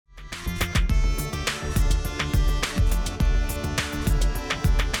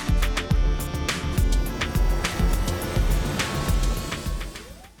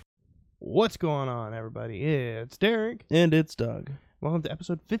What's going on, everybody? It's Derek. And it's Doug. Welcome to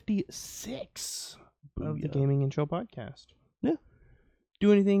episode 56 of the Booyah. Gaming and Chill podcast. Yeah.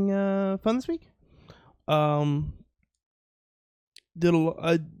 Do anything fun this week? I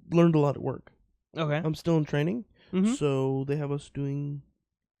learned a lot at work. Okay. I'm still in training, so they have us doing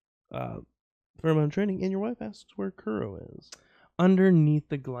fair amount of training, and your wife asks where Kuro is. Underneath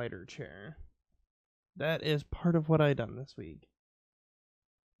the glider chair. That is part of what I done this week.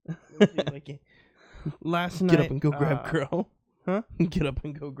 Last night. Get up and go grab Kuro. Huh? Get up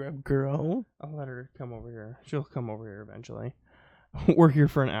and go grab Kuro. I'll let her come over here. She'll come over here eventually. We're here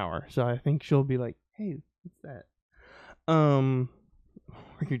for an hour, so I think she'll be like, "Hey, what's that?" Or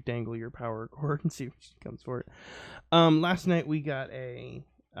you dangle your power cord and see if she comes for it. Last night we got a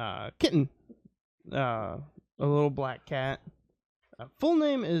kitten, a little black cat. Full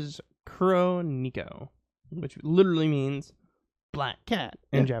name is Kuro Nico, which literally means black cat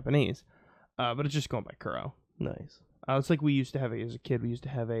in Japanese. But it's just going by Kuro. Nice. It's like we used to have as a kid. We used to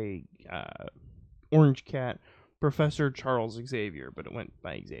have a orange cat, Professor Charles Xavier, but it went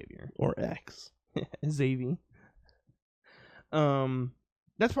by Xavier. Or X. Xavier.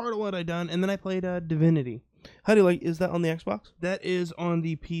 That's part of what I done, and then I played Divinity. How do you like? Is that on the Xbox? That is on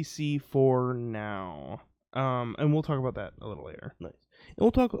the PC for now. And we'll talk about that a little later. Nice. And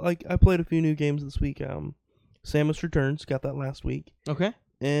we'll talk. I played a few new games this week. Samus Returns, got that last week. Okay.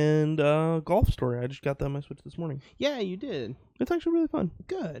 And Golf Story, I just got that on my Switch this morning. Yeah, you did. It's actually really fun.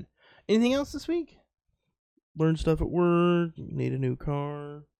 Good. Anything else this week? Learn stuff at work. Need a new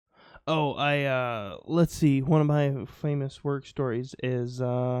car. Oh, let's see. One of my famous work stories is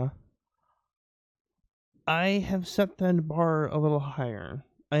I have set that bar a little higher.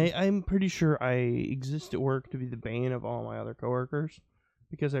 I'm pretty sure I exist at work to be the bane of all my other coworkers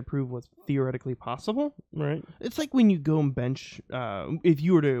because I prove what's theoretically possible. Right. It's like when you go and bench. If we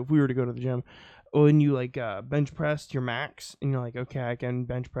were to go to the gym, when you bench press your max, and you're like, okay, I can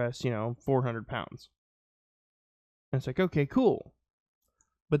bench press 400 pounds. And it's like, okay, cool.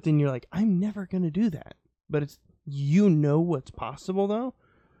 But then you're like, I'm never gonna do that. But it's what's possible though.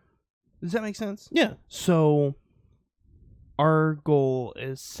 Does that make sense? Yeah. So our goal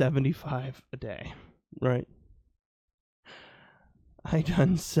is 75 a day. Right. I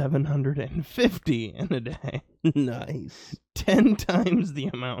done 750 in a day. Nice. 10 times the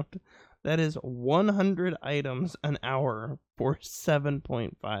amount. That is 100 items an hour for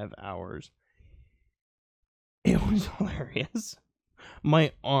 7.5 hours. It was hilarious.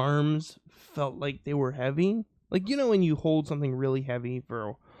 My arms felt like they were heavy. Like, when you hold something really heavy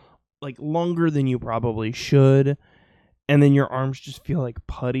for longer than you probably should, and then your arms just feel like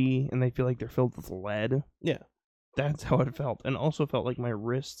putty and they feel like they're filled with lead. Yeah. That's how it felt. And also felt like my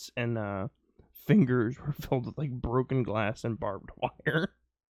wrists and fingers were filled with broken glass and barbed wire.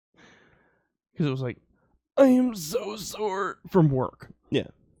 Because it was like, I am so sore from work. Yeah.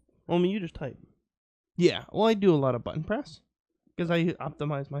 Well, I mean, you just type. Yeah. Well, I do a lot of button press because I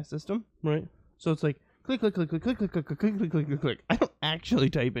optimize my system. Right. So it's like click, click, click, click, click, click, click, click, click, click, click, click, click. I don't actually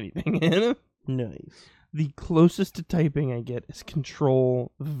type anything in. Nice. The closest to typing I get is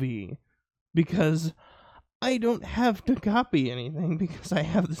Control V because I don't have to copy anything because I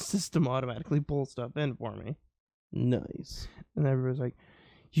have the system automatically pull stuff in for me. Nice. And everybody's like,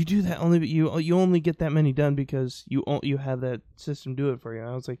 you do that only, but you only get that many done because you have that system do it for you. And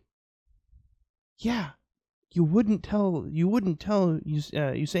I was like, yeah, you wouldn't tell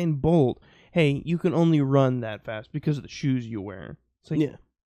Usain Bolt, hey, you can only run that fast because of the shoes you wear. It's like, yeah.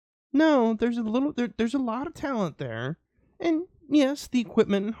 No, there's a lot of talent there. And yes, the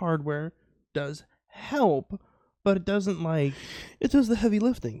equipment and hardware does help, but it doesn't it does the heavy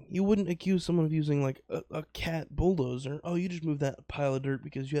lifting. You wouldn't accuse someone of using a cat bulldozer. Oh, you just moved that pile of dirt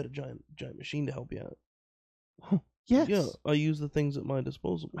because you had a giant machine to help you out. Yes. Yeah, I use the things at my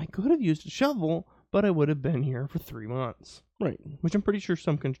disposal. I could have used a shovel, but I would have been here for 3 months. Right. Which I'm pretty sure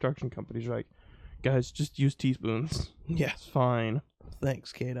some construction companies are like, guys, just use teaspoons. Yeah. It's fine.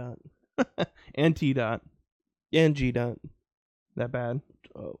 Thanks, K-Dot. And T-Dot. And G-Dot. That bad?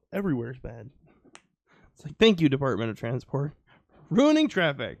 Oh, everywhere's bad. It's like, thank you, Department of Transport. Ruining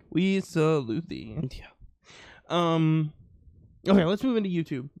traffic. We salute thee. Yeah. Okay, let's move into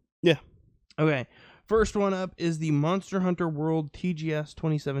YouTube. Yeah. Okay. First one up is the Monster Hunter World TGS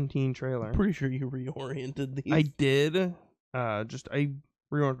 2017 trailer. I'm pretty sure you reoriented these. I did. I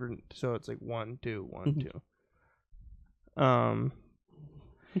reordered it, so it's like 1, 2, 1, 2.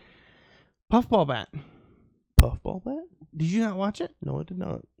 Puffball bat. Puffball bat? Did you not watch it? No, I did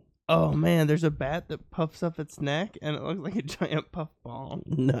not. Oh man, there's a bat that puffs up its neck and it looks like a giant puffball.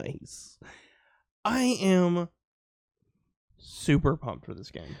 Nice. I am Super pumped for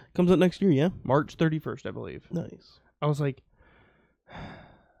this game. Comes out next year, yeah? March 31st, I believe. Nice. I was like,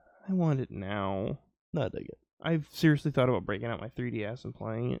 I want it now. No, I dig it. I've seriously thought about breaking out my 3DS and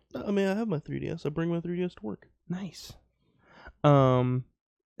playing it. I mean, I have my 3DS. I bring my 3DS to work. Nice. I'm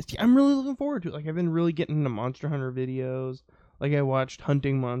really looking forward to it. Like, I've been really getting into Monster Hunter videos. Like, I watched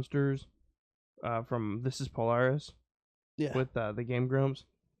Hunting Monsters from This is Polaris Yeah. with the Game Grumps.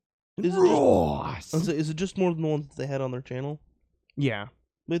 Is it just more than the ones that they had on their channel? Yeah.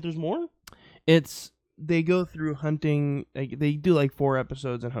 Wait, there's more? They go through hunting. Like, they do like 4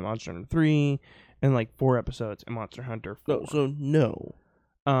 episodes in Monster Hunter 3 and like 4 episodes in Monster Hunter 4. No, so no.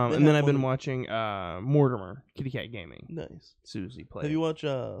 And then I've been watching Mortimer, Kitty Cat Gaming. Nice. Susie plays. Have you watched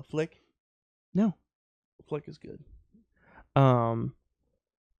Flick? No. Flick is good. I'm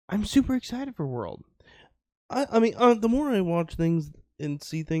super excited for World. I mean, the more I watch things and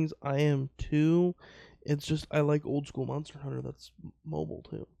see things, I am too. It's just I like old school Monster Hunter that's mobile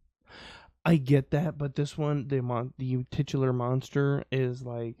too. I get that, but this one, the titular monster is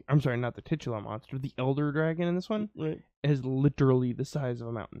like, I'm sorry, not the titular monster, the Elder Dragon in this one Right. is literally the size of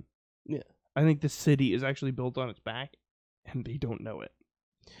a mountain. Yeah. I think the city is actually built on its back, and they don't know it.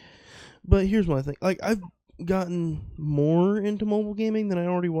 But here's my thing. Like, I've gotten more into mobile gaming than I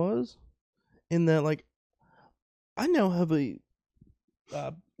already was, in that, like, I now have a,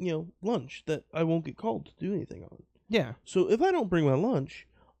 lunch that I won't get called to do anything on. Yeah. So if I don't bring my lunch,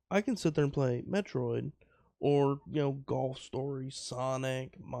 I can sit there and play Metroid or, Golf Story,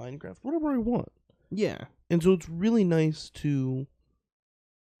 Sonic, Minecraft, whatever I want. Yeah. And so it's really nice to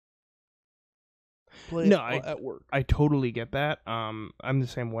play at work. I totally get that. I'm the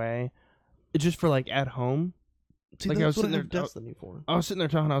same way. It's just for like at home. See, like that's I was what sitting I there, have Destiny for. I was sitting there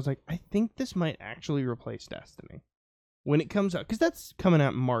talking. I was like, I think this might actually replace Destiny when it comes out, because that's coming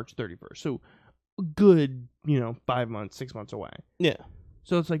out March 31st. So a good, 5 months, 6 months away. Yeah.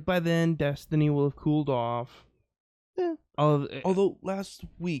 So it's like by then Destiny will have cooled off. Yeah. Although last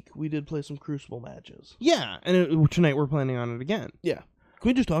week we did play some Crucible matches. Yeah, and tonight we're planning on it again. Yeah. Can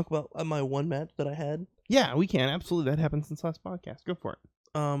we just talk about my one match that I had? Yeah, we can. Absolutely. That happened since last podcast. Go for it.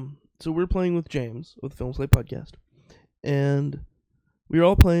 So we're playing with James with the Film Slate Podcast. And we were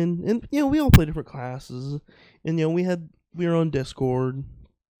all playing, and, we all play different classes. And, we were on Discord,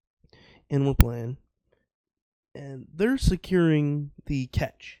 and we're playing. And they're securing the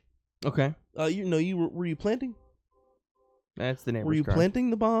catch. Okay. Were you planting? That's the neighbor's Were you car. planting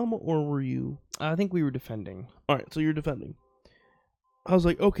the bomb, or were you... I think we were defending. Alright, so you're defending. I was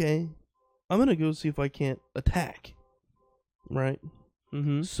like, okay, I'm gonna go see if I can't attack. Right?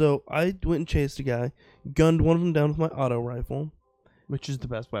 Mm-hmm. So I went and chased a guy, gunned one of them down with my auto rifle. Which is the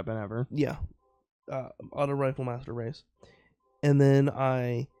best weapon ever. Yeah. Auto rifle master race. And then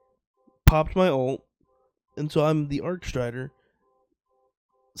I popped my ult, and so I'm the Arc Strider,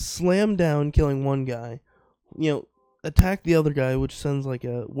 slammed down, killing one guy, attack the other guy, which sends like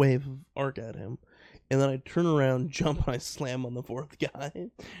a wave of arc at him, and then I turn around, jump, and I slam on the 4th guy.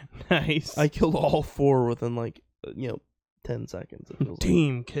 Nice. I killed all 4 within 10 seconds. It feels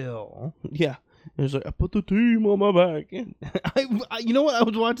Team kill. Yeah. And it's like, I put the team on my back. You know what? I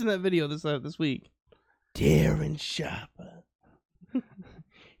was watching that video this week. Darren Sharper.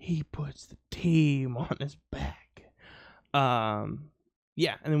 He puts the team on his back.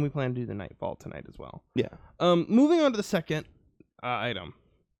 Yeah, and then we plan to do the Nightfall tonight as well. Yeah. Moving on to the second item.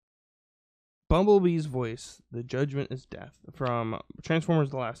 Bumblebee's voice, The Judgment is Death, from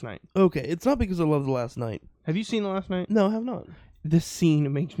Transformers The Last Night. Okay, it's not because I love The Last Night. Have you seen The Last Night? No, I have not. This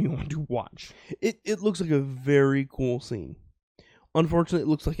scene makes me want to watch. It looks like a very cool scene. Unfortunately, it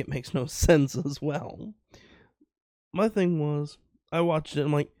looks like it makes no sense as well. My thing was, I watched it, and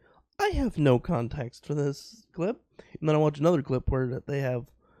I'm like, I have no context for this clip. And then I watch another clip where they have,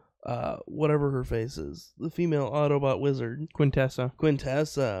 whatever her face is, the female Autobot wizard. Quintessa.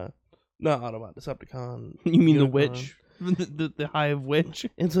 Not Autobot, Decepticon. You mean Unicron. the witch? The Hive Witch?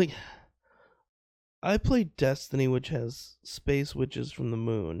 It's like, I played Destiny, which has space witches from the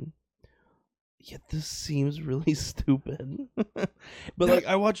moon. Yet this seems really stupid. But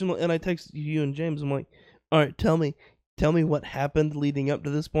I watch them, and I text you and James. I'm like, all right, tell me what happened leading up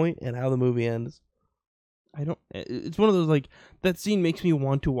to this point and how the movie ends. It's one of those, that scene makes me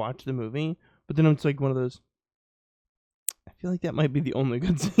want to watch the movie, but then it's one of those, I feel like that might be the only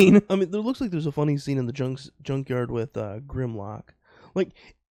good scene. I mean, there looks like there's a funny scene in the junkyard with Grimlock.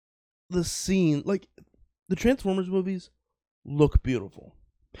 The scene, the Transformers movies look beautiful.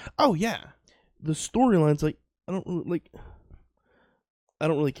 Oh, yeah. The storyline's I don't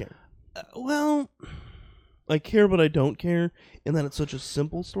really care. Well, I care, but I don't care, and that it's such a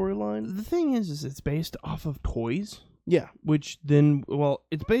simple storyline. The thing is it's based off of toys. Yeah. Which then, well,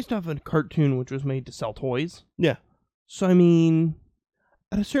 it's based off a cartoon which was made to sell toys. Yeah. So, I mean,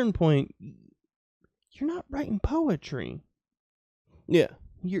 at a certain point, you're not writing poetry. Yeah.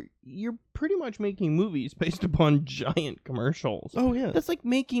 You're pretty much making movies based upon giant commercials. Oh, yeah. That's like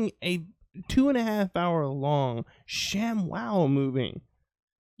making a 2.5 hour long ShamWow movie.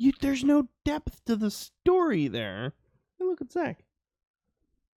 There's no depth to the story there. Hey, look at Zach.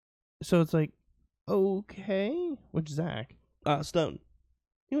 So it's like, okay. Which Zach? Stone.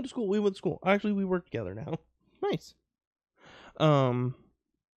 He went to school. We went to school. Actually, we work together now. Nice. I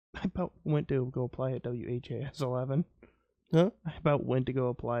about went to go apply at WHAS 11. Huh? I about went to go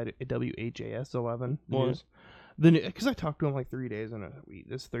apply to WHAS 11. Why? Because I talked to him like 3 days in a week.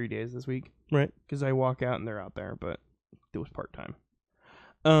 This 3 days this week. Right. Because I walk out and they're out there, but it was part time.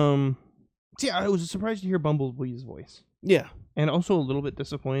 So yeah, I was surprised to hear Bumblebee's voice. Yeah. And also a little bit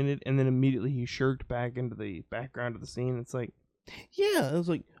disappointed, and then immediately he shirked back into the background of the scene. It's like, Yeah. I was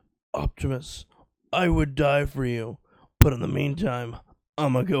like, Optimus, I would die for you. But in the meantime,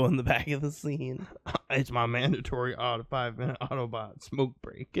 I'm going to go in the back of the scene. it's my mandatory 5-minute Autobot smoke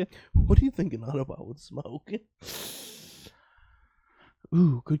break. What do you think an Autobot would smoke?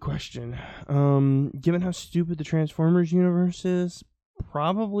 Ooh, good question. Given how stupid the Transformers universe is,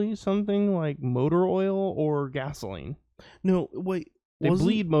 probably something like motor oil or gasoline. No, wait. They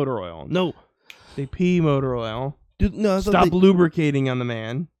bleed motor oil. No. They pee motor oil. Dude, no, I thought Stop lubricating on the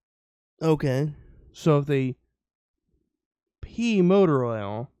man. Okay. So if they pee motor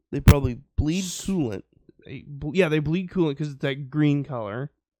oil, They probably bleed coolant. they bleed coolant because it's that green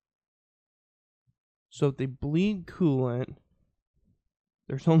color. So if they bleed coolant,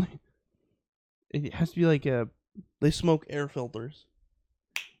 there's only... It has to be like a... They smoke air filters.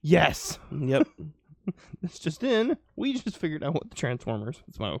 Yes! Yep. It's just in. We just figured out what the Transformers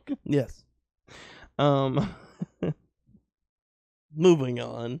would smoke. Yes. Moving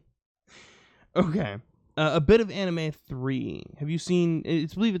on. Okay. A bit of Anime 3. Have you seen... I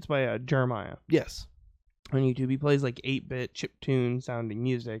believe it's by Jeremiah Yes. on YouTube. He plays like 8-bit chiptune sounding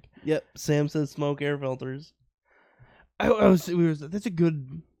music. Yep. Sam says smoke air filters. That's a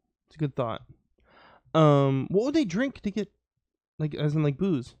good thought. What would they drink to get, like, as in like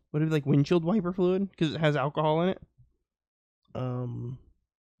booze? Would it be like windshield wiper fluid because it has alcohol in it?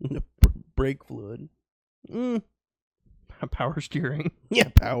 Brake fluid. Power steering. Yeah,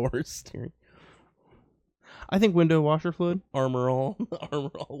 power steering. I think window washer fluid. Armor all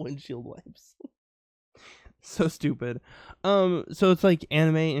windshield wipes. So stupid. So it's like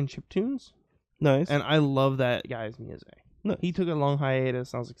anime and chiptunes, Nice. and I love that guy's music. Nice. He took a long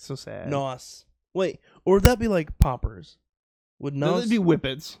hiatus, and I was like, so sad. Nos. Wait, or would that be like poppers? Would No, Nos it'd be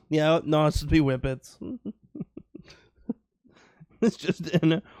whippets. Yeah, Nos would be whippets. It's just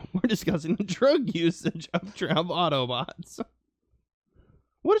we're discussing the drug usage of Autobots.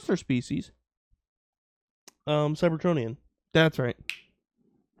 What is their species? Cybertronian. That's right.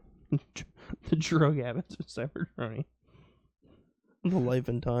 The drug habits of Cybertronian. The life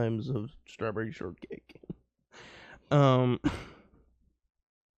and times of strawberry shortcake. There's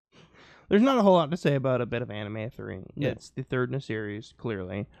not a whole lot to say about a bit of Anime 3. Yeah. It's the third in a series,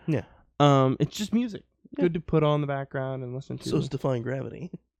 clearly. Yeah. It's just music. Yeah. Good to put on the background and listen to. So it's Defying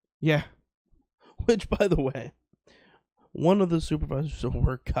Gravity. Yeah. Which, by the way, one of the supervisors at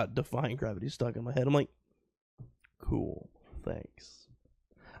work got Defying Gravity stuck in my head. I'm like, cool, thanks.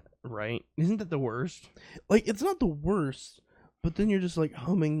 Right? Isn't that the worst? Like, it's not the worst, but then you're just like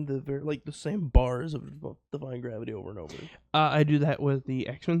humming the same bars of Defying Gravity over and over. I do that with the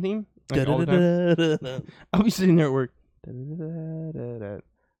X-Men theme. Like, all the time. I'll be sitting there at work.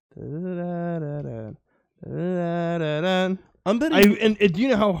 I'm betting. And do you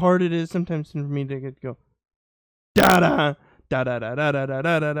know how hard it is sometimes for me to get to go da da da da da da da da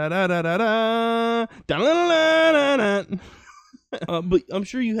da da da da da da da da. But I'm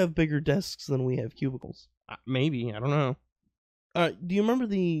sure you have bigger desks than we have cubicles. Maybe, I don't know. Do you remember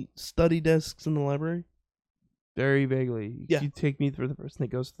the study desks in the library? Very vaguely. Yeah. You take me for the person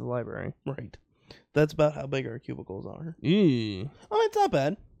that goes to the library. Right. That's about how big our cubicles are. Eee. Oh, it's not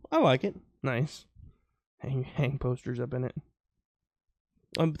bad. I like it. Nice. Hang posters up in it.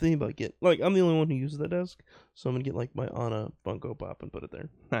 I'm thinking about I'm the only one who uses that desk, so I'm gonna get like my Anna Funko Pop and put it there.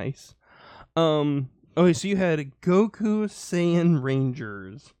 Nice. Okay, so you had Goku Saiyan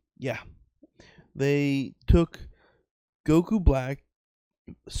Rangers. Yeah. They took Goku Black,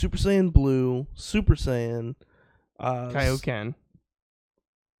 Super Saiyan Blue, Super Saiyan, Kaioken.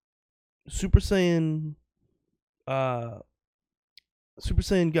 Super Saiyan, Super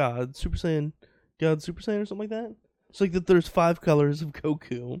Saiyan God, Super Saiyan God, Super Saiyan or something like that. It's like that there's 5 colors of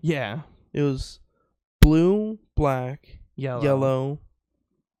Goku. Yeah. It was blue, black, Yellow, yellow,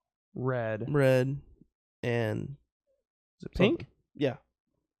 red, red, and is it pink? something. Yeah.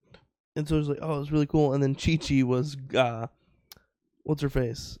 And so it was like, oh, it was really cool. And then Chi-Chi was, what's her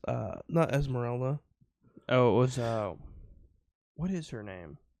face? Not Esmeralda. Oh, it was what is her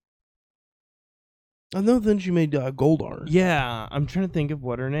name? I know then she made Goldar. Yeah, I'm trying to think of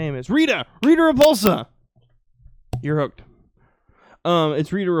what her name is. Rita Repulsa. You're hooked.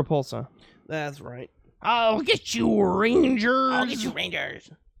 It's Rita Repulsa. That's right. I'll get you, Rangers. I'll get you, Rangers.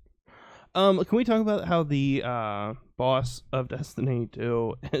 Can we talk about how the boss of Destiny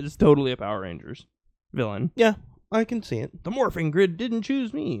 2 is totally a Power Rangers villain? Yeah, I can see it. The morphing grid didn't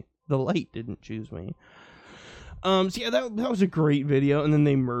choose me. The light didn't choose me. So yeah, that was a great video, and then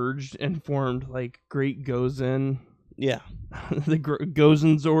they merged and formed like Great Gozen, Yeah. the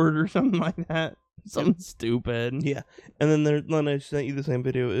Gozen Zord or something like that. Something stupid. Yeah. And then I sent you the same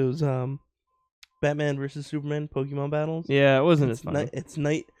video. It was Batman versus Superman Pokemon battles. Yeah, it wasn't as funny. It's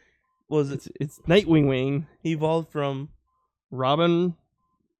Night. Was it? It's Nightwing Wing. He evolved from Robin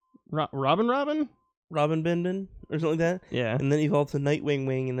Robin Bendon or something like that. Yeah. And then evolved to Nightwing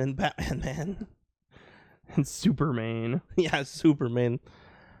Wing, and then Batman Man. And Superman. Yeah, Superman.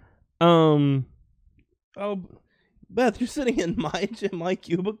 Oh, Beth, you're sitting in my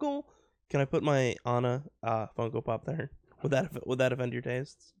cubicle. Can I put my Anna Funko Pop there? Would that offend your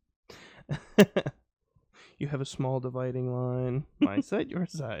tastes? You have a small dividing line. My side, your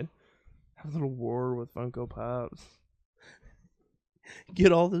side. Have a little war with Funko Pops.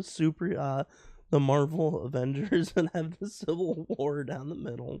 Get all the the Marvel Avengers and have the Civil War down the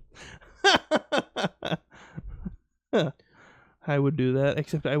middle. I would do that,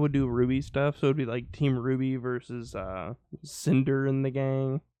 except I would do Ruby stuff, so it'd be like Team Ruby versus Cinder and the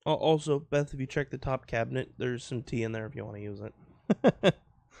gang. Also, Beth, if you check the top cabinet, there's some tea in there if you want to use it.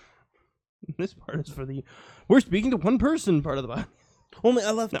 This part is for the we're speaking to one person part of the body. Only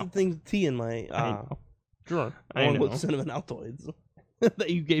I left the tea in my drawer. I along know. with cinnamon Altoids. That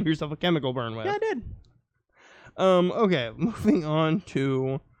you gave yourself a chemical burn with. Yeah, I did. Okay, moving on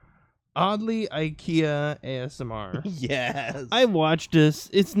to Oddly IKEA ASMR. Yes. I watched this.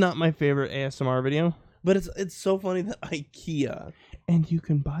 It's not my favorite ASMR video. But it's so funny that IKEA. And you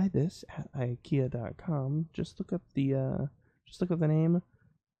can buy this at IKEA.com. Just look up the name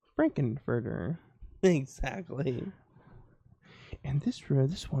Frankenfurter. Exactly. And this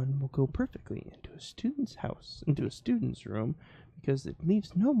one will go perfectly into a student's house, into a student's room, because it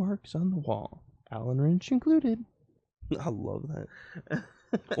leaves no marks on the wall, Allen wrench included. I love that.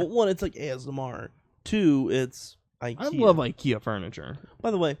 Well, one, it's like ASMR. Two, it's IKEA. I love IKEA furniture.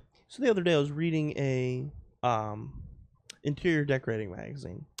 By the way, so the other day I was reading a interior decorating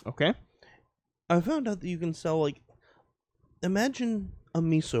magazine. Okay. I found out that you can sell, like, imagine a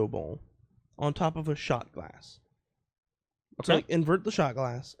miso bowl on top of a shot glass. Okay. So, like, invert the shot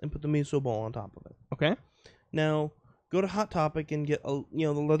glass and put the miso bowl on top of it. Okay. Now, go to Hot Topic and get the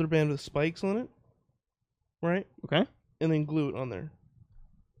leather band with spikes on it, right? Okay. And then glue it on there.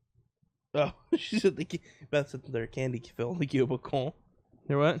 Oh, she's at Beth's at their candy-filled cubicle.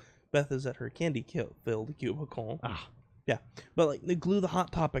 You're what? Beth is at her candy-filled cubicle. Ah. Yeah, but like they glue the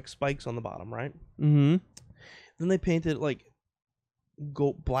Hot Topic spikes on the bottom, right? Mm-hmm. Then they painted like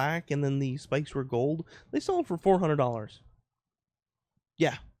gold black, and then the spikes were gold. They sold for $400.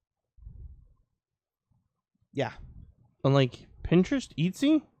 Yeah. Yeah. On like Pinterest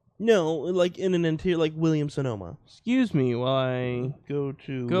Etsy? No, like in an interior, like Williams Sonoma. Excuse me while I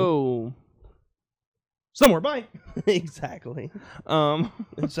go somewhere. Bye. Exactly. And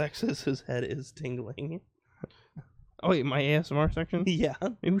Sex's head is tingling. Oh wait, my ASMR section? Yeah.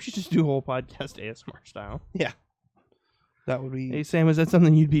 Maybe we should just do a whole podcast ASMR style. Yeah. That would be... Hey Sam, is that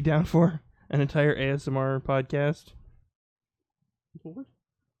something you'd be down for? An entire ASMR podcast?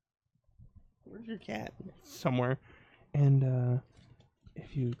 Where's your cat? Somewhere. And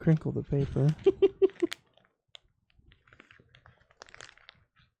if you crinkle the paper...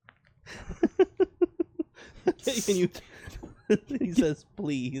 Can you... He says,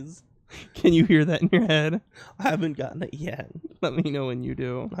 please. Can you hear that in your head? I haven't gotten it yet. Let me know when you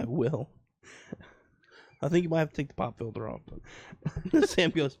do. I will. I think you might have to take the pop filter off. But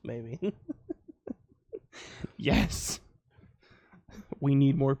Sam goes, maybe. Yes. We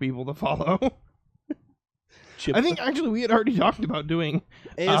need more people to follow. Chip I think actually we had already talked about doing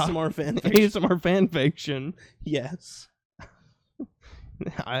ASMR fan fiction. ASMR fan fiction. Yes.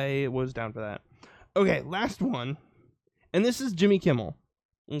 I was down for that. Okay, last one. And this is Jimmy Kimmel.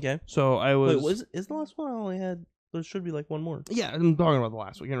 Okay. So I was... Wait, is the last one I only had... There should be like one more. Yeah, I'm talking about the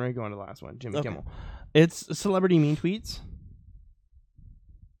last one. We're getting ready to go into the last one. Jimmy Okay. Kimmel. It's Celebrity Mean Tweets.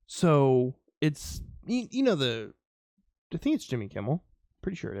 So it's, you know I think it's Jimmy Kimmel.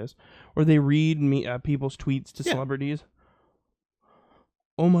 Pretty sure it is. Where they read people's tweets to celebrities.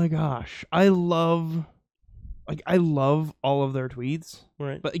 Oh my gosh. I love all of their tweets.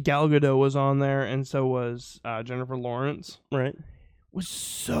 Right. But Gal Gadot was on there, and so was Jennifer Lawrence. Right. It was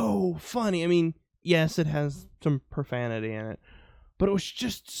so funny. I mean, yes, it has some profanity in it, but it was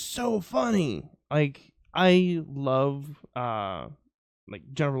just so funny. Like, I love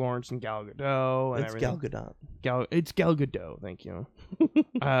like Jennifer Lawrence and Gal Gadot and It's everything. Gal Gadot. It's Gal Gadot. Thank you.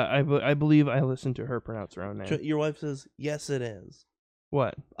 I believe I listened to her pronounce her own name. Your wife says, yes, it is.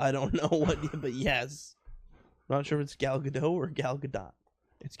 What? I don't know what, but yes. Not sure if it's Gal Gadot or Gal Gadot.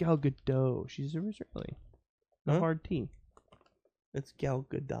 It's Gal Gadot. She's Israeli. No hard T. It's Gal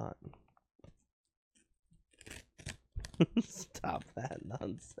Gadot. Stop that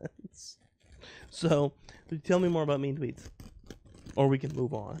nonsense. So, tell me more about mean tweets. Or we can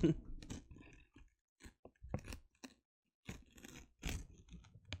move on.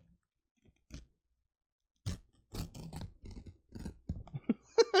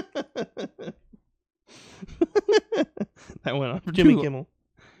 That went on for Jimmy too Kimmel.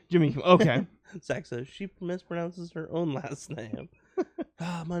 Jimmy Kimmel. Okay. Zach says she mispronounces her own last name.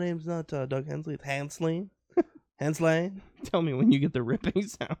 My name's not Doug Hensley. It's Hansley. Hensley. Tell me when you get the ripping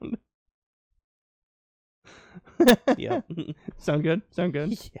sound. Yeah. Sound good? Sound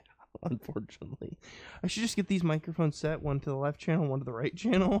good? Yeah, unfortunately. I should just get these microphones set, one to the left channel, one to the right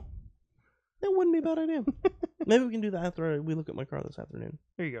channel. That wouldn't be a bad idea. Maybe we can do that after we look at my car this afternoon.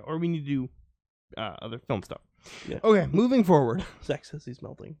 There you go. Or we need to do other film stuff. Yeah. Okay, moving forward. Zach says he's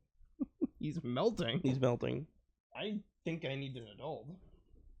melting. He's melting. He's melting. I think I need an adult.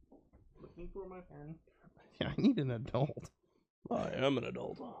 Looking for my pen. Yeah, I need an adult. I am an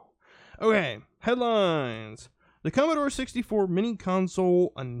adult. Okay, headlines. The Commodore 64 mini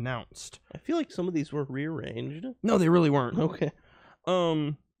console announced. I feel like some of these were rearranged. No, they really weren't. Okay.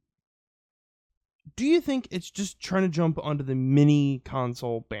 Do you think it's just trying to jump onto the mini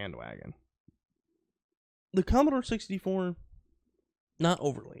console bandwagon? The Commodore 64, not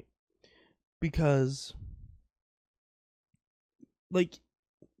overly. Because, like,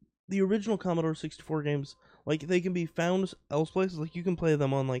 the original Commodore 64 games, like, they can be found else places. Like, you can play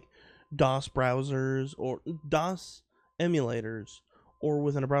them on, like, DOS browsers or DOS emulators or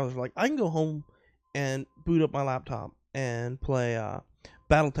within a browser. Like, I can go home and boot up my laptop and play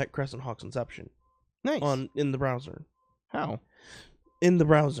Battletech Crescent Hawk's Inception. Nice. In the browser. How? In the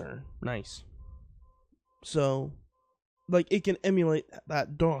browser. Nice. So, like, it can emulate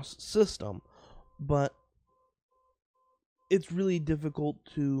that DOS system, but it's really difficult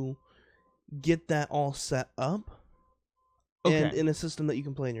to get that all set up and in a system that you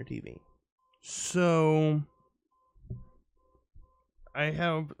can play on your TV. So, I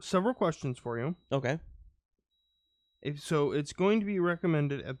have several questions for you. Okay. So, it's going to be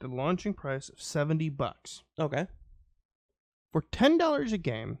recommended at the launching price of $70. Okay. For $10 a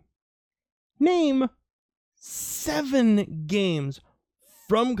game, name 7 games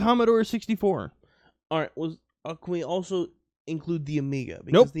from Commodore 64. All right. Can we also include the Amiga?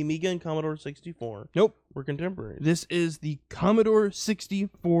 Because Nope. the Amiga and Commodore 64 Nope. were contemporaries. This is the Commodore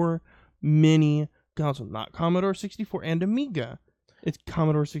 64 mini console, not Commodore 64 and Amiga. It's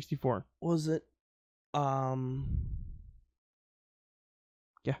Commodore 64. Was it Yeah,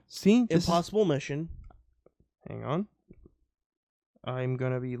 see? Impossible Mission? Hang on. I'm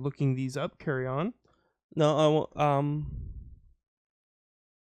going to be looking these up. Carry on. No,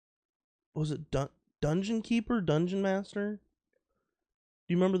 was it Dungeon Keeper, Dungeon Master?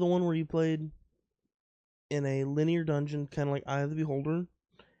 Do you remember the one where you played in a linear dungeon, kind of like Eye of the Beholder,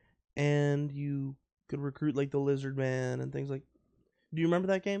 and you could recruit like the Lizard Man and things like? Do you remember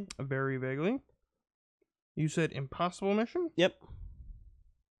that game? Very vaguely. You said Impossible Mission? Yep.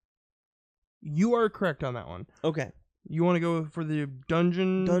 You are correct on that one. Okay. You want to go for the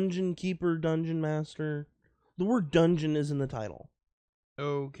Dungeon Keeper, Dungeon Master. The word dungeon is in the title.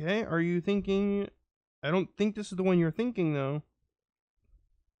 Okay. Are you thinking... I don't think this is the one you're thinking, though.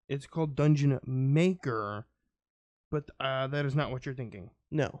 It's called Dungeon Maker. But that is not what you're thinking.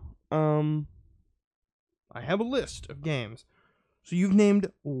 No. I have a list of games. So you've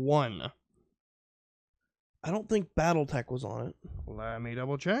named 1. I don't think Battletech was on it. Let me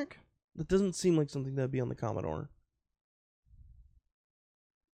double check. That doesn't seem like something that'd be on the Commodore.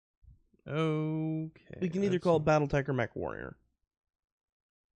 Okay. We can either call it Battletech or Mech Warrior.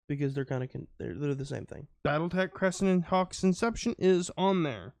 Because they're kind of they're the same thing. Battletech Crescent and Hawk's Inception is on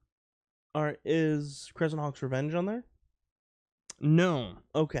there. Alright, is Crescent Hawk's Revenge on there? No.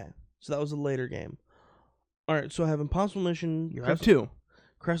 Okay, so that was a later game. Alright, so I have Impossible Mission. You have 2.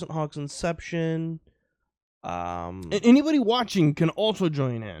 Crescent Hawk's Inception, And anybody watching can also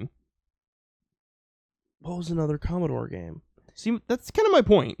join in. What was another Commodore game? See, that's kind of my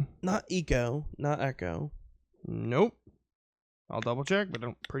point. Not Eco, not Echo. Nope. I'll double check, but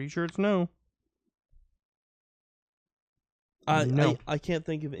I'm pretty sure it's no. No. I can't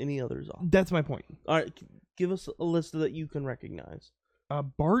think of any others. That's my point. All right, give us a list that you can recognize.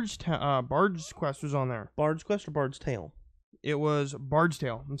 Bard's Quest was on there. Bard's Quest or Bard's Tale? It was Bard's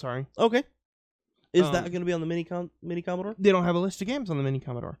Tale. I'm sorry. Okay. Is that going to be on the mini Commodore? They don't have a list of games on the Mini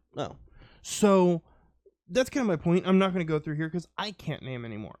Commodore. No. So that's kind of my point. I'm not going to go through here because I can't name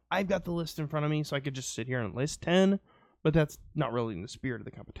anymore. I've got the list in front of me, so I could just sit here and list 10, but that's not really in the spirit of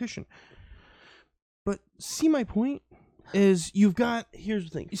the competition. But see, my point is you've got here's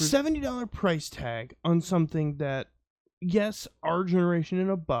the thing: $70 price tag on something that, yes, our generation and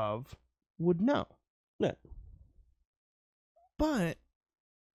above would know. Yeah. But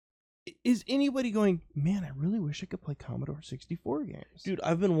is anybody going, man, I really wish I could play Commodore 64 games? Dude,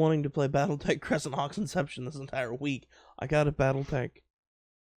 I've been wanting to play Battletech Crescent Hawk's Inception this entire week. I got a Battletech.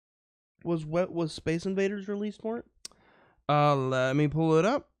 Was Space Invaders released for it? Let me pull it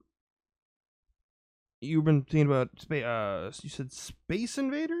up. You've been thinking about you said Space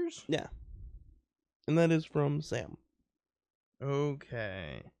Invaders? Yeah. And that is from Sam.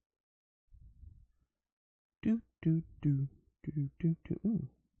 Okay. Ooh.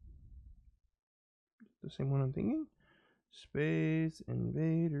 The same one I'm thinking? Space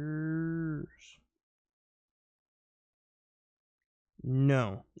Invaders.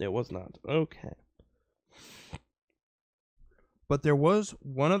 No. It was not. Okay. But there was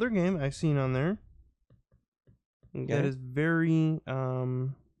one other game I've seen on there. Okay. That is very, that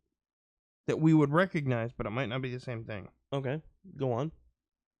we would recognize, but it might not be the same thing. Okay. Go on.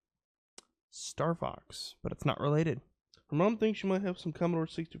 Star Fox, but it's not related. Her mom thinks she might have some Commodore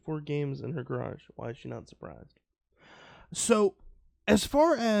 64 games in her garage. Why is she not surprised? So, as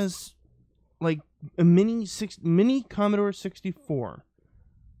far as like a mini Commodore 64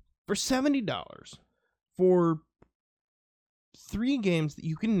 for $70 for 3 games that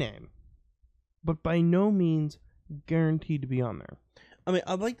you can name, but by no means guaranteed to be on there. I mean,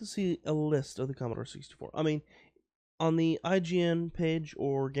 I'd like to see a list of the Commodore 64. I mean, on the IGN page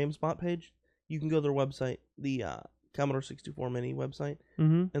or GameSpot page, you can go to their website, the Commodore 64 Mini website,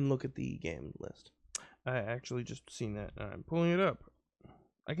 and look at the game list. I actually just seen that. I'm pulling it up.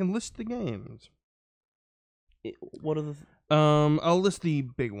 I can list the games. What are the... I'll list the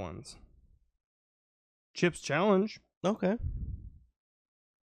big ones. Chips Challenge. Okay.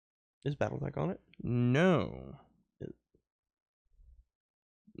 Is Battletech on it? No.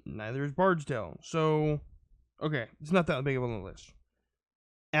 Neither is Bard's Tale. So, okay, it's not that big of a list.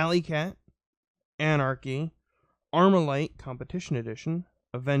 Alley Cat, Anarchy, Armalite Competition Edition,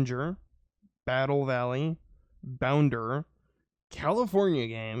 Avenger, Battle Valley, Bounder, California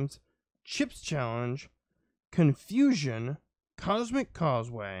Games, Chips Challenge, Confusion, Cosmic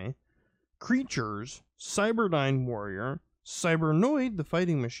Causeway, Creatures, Cyberdyne Warrior, Cybernoid the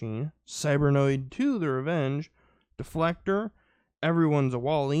Fighting Machine, Cybernoid 2 the Revenge, Deflector, Everyone's a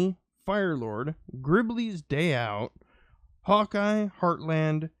Wally, Firelord, Gribbly's Day Out, Hawkeye,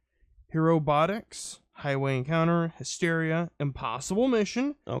 Heartland, Herobotics, Highway Encounter, Hysteria, Impossible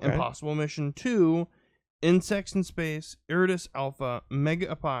Mission, Impossible Mission 2, Insects in Space, Iridus Alpha, Mega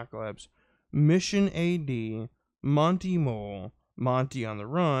Apocalypse, Mission AD, Monty Mole, Monty on the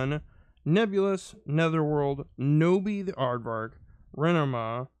Run, Nebulous, Netherworld, Nobi the Aardvark,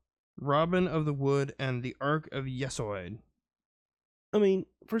 Renoma, Robin of the Wood, and the Ark of Yesoid. I mean,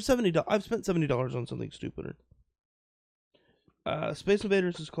 for $70, I've spent $70 on something stupider. Space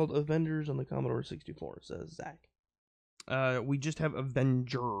Invaders is called Avengers on the Commodore 64, says Zach. We just have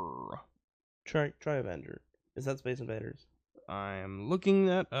Avenger. Try Avenger. Is that Space Invaders? I'm looking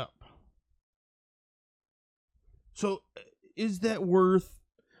that up. So, is that worth...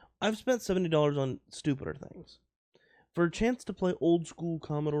 I've spent $70 on stupider things. For a chance to play old school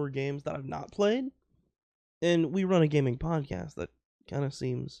Commodore games that I've not played, and we run a gaming podcast, that kind of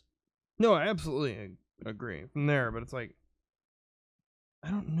seems... No, I absolutely agree from there, but it's like, I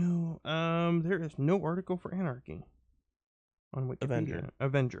don't know. There is no article for Anarchy on Wikipedia.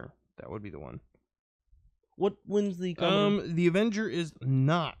 Avenger. That would be the one. What wins the Commodore? The Avenger is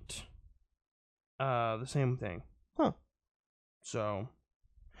not the same thing. Huh. So,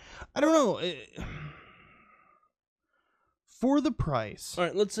 I don't know. For the price. All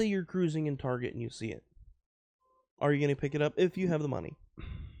right, let's say you're cruising in Target and you see it. Are you going to pick it up if you have the money?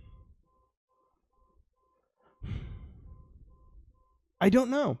 I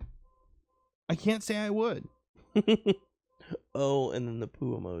don't know. I can't say I would. Oh, and then the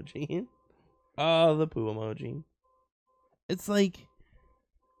poo emoji. Ah, the poo emoji. It's like,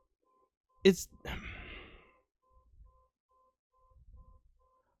 it's.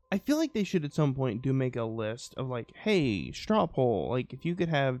 I feel like they should at some point make a list of like, hey, straw poll, like if you could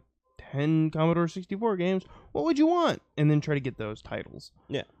have 10 Commodore 64 games, what would you want? And then try to get those titles.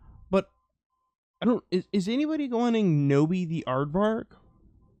 Yeah. But I don't. Is anybody going Nobi the Aardvark?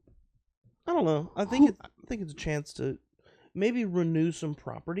 I don't know. I think it's a chance to maybe renew some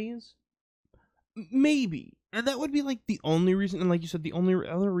properties. Maybe, and that would be like the only reason. And like you said, the only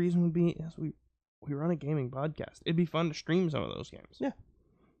other reason would be as we run a gaming podcast. It'd be fun to stream some of those games. Yeah.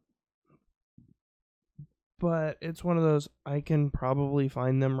 But it's one of those, I can probably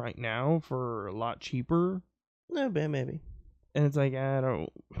find them right now for a lot cheaper. No, maybe. And it's like, I don't.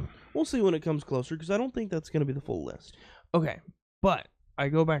 We'll see when it comes closer, because I don't think that's going to be the full list. Okay, but I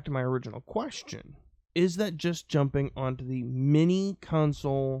go back to my original question. Is that just jumping onto the mini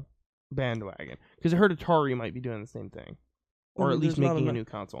console bandwagon? Because I heard Atari might be doing the same thing. Or at least making a new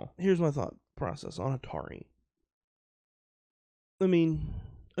console. Here's my thought process on Atari. I mean,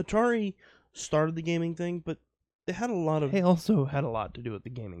 Atari started the gaming thing, but they had a lot of... They also had a lot to do with the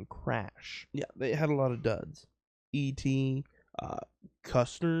gaming crash. Yeah, they had a lot of duds. E.T.,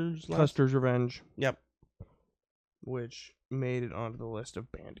 Custer's Revenge. Yep. Which made it onto the list of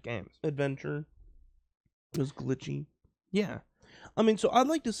banned games. Adventure. It was glitchy. Yeah. I mean, so I'd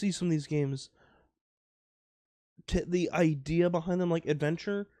like to see some of these games... the idea behind them, like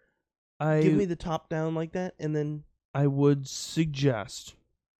Adventure, give me the top down like that, and then... I would suggest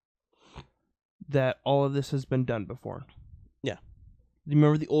that all of this has been done before. Yeah. Do you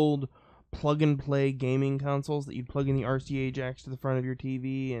remember the old plug-and-play gaming consoles that you'd plug in the RCA jacks to the front of your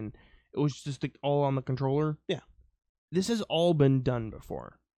TV, and it was just all on the controller? Yeah. This has all been done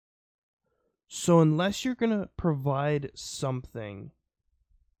before. So unless you're going to provide something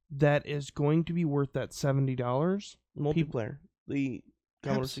that is going to be worth that $70... Multiplayer. The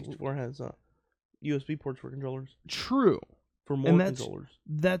Commodore 64 has USB ports for controllers. True. For more controllers.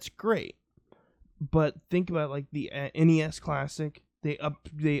 That's great. But think about like the NES Classic. They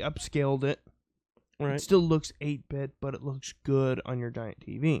upscaled it. Right. It still looks 8-bit, but it looks good on your giant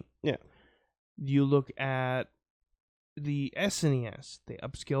TV. Yeah. You look at the SNES. They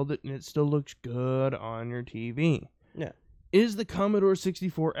upscaled it, and it still looks good on your TV. Yeah. Is the Commodore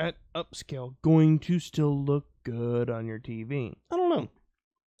 64 at upscale going to still look good on your TV? I don't know.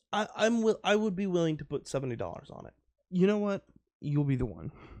 I would be willing to put $70 on it. You know what? You'll be the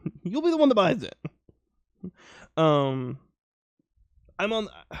one. You'll be the one that buys it. I'm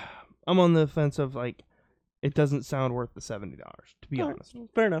on the fence of like, it doesn't sound worth the $70, to be honest.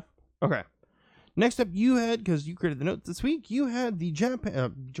 Fair enough. Okay. Next up, you had, because you created the notes this week, you had the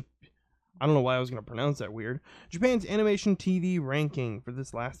I don't know why I was going to pronounce that weird. Japan's Animation TV ranking for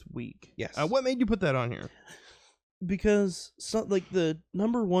this last week. Yes. What made you put that on here? Because the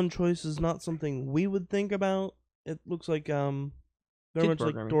number one choice is not something we would think about. It looks like very much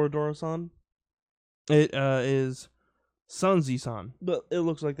like Dora-Dora-san. It is Sanzi-san. But it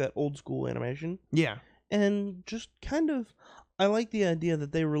looks like that old school animation. Yeah. And just kind of, I like the idea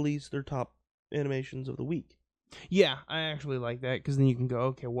that they release their top animations of the week. Yeah, I actually like that, because then you can go,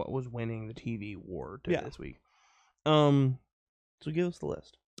 okay, what was winning the TV war this week? So give us the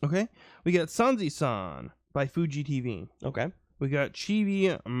list. Okay. We got Sanzi-san by Fuji TV. Okay. We got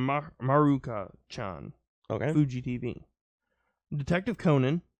Chibi Maruka-chan. Okay. Fuji TV. Detective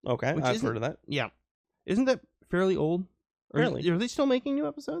Conan. Okay, I've heard of that. Yeah. Isn't that fairly old? Fairly. Are they still making new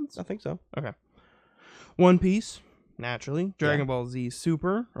episodes? I think so. Okay. One Piece, naturally. Dragon Ball Z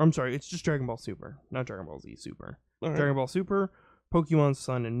Super. I'm sorry, it's just Dragon Ball Super, not Dragon Ball Z Super. Right. Dragon Ball Super, Pokemon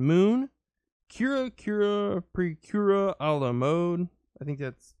Sun and Moon, Cura Precura a la Mode. I think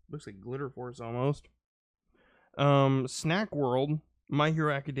that's looks like Glitter Force almost. Snack World, My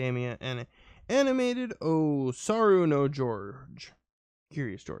Hero Academia, and Animated Osaru no George.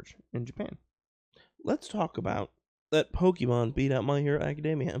 Curious George in Japan. Let's talk about that Pokemon beat out My Hero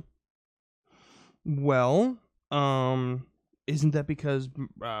Academia. Well, isn't that because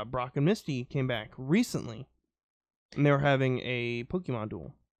Brock and Misty came back recently and they were having a Pokemon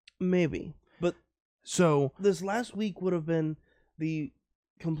duel? Maybe. But so this last week would have been the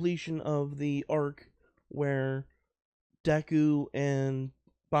completion of the arc where Deku and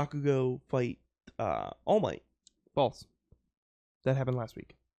Bakugo fight All Might. False. That happened last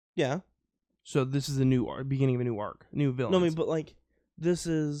week. Yeah. So this is a new beginning of a new arc, new villains. No, I mean, but like this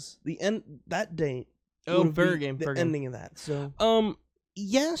is the end. That date. Fair game. The ending of that. So.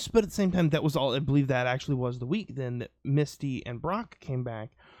 Yes, but at the same time, that was all. I believe that actually was the week then that Misty and Brock came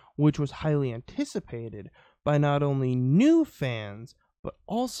back, which was highly anticipated by not only new fans but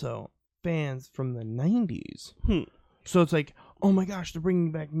also fans from the 90s. Hmm. So it's like, oh my gosh, they're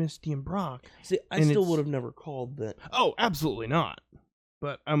bringing back Misty and Brock. See, I And still it's- would have never called that. Oh, absolutely not.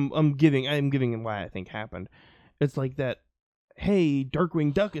 But I'm giving him why I think happened. It's like that, hey,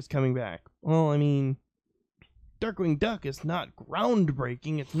 Darkwing Duck is coming back. Well, I mean, Darkwing Duck is not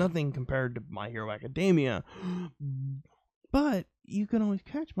groundbreaking. It's nothing compared to My Hero Academia. But you can always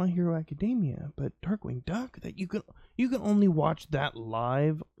catch My Hero Academia. But Darkwing Duck, that you can only watch that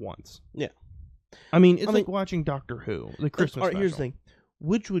live once. Yeah. I mean, it's like watching Doctor Who, the Christmas All right, here's the special. thing.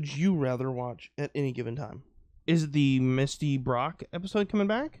 Which would you rather watch at any given time? Is the Misty Brock episode coming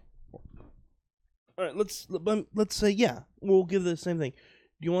back? All right, let's say yeah. We'll give the same thing.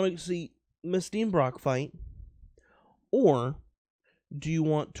 Do you want to see Misty and Brock fight, or do you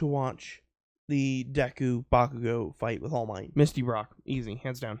want to watch the Deku Bakugo fight with All Might? Misty Brock, easy,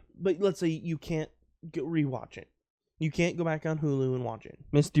 hands down. But let's say you can't rewatch it. You can't go back on Hulu and watch it.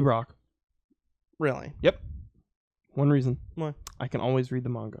 Misty Brock. Really? Yep. One reason. Why? I can always read the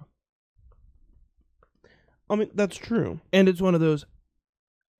manga. I mean, that's true. And it's one of those,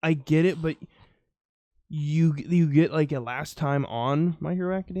 I get it, but you get like a last time on My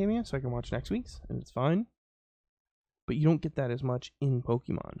Hero Academia, so I can watch next week's, and it's fine. But you don't get that as much in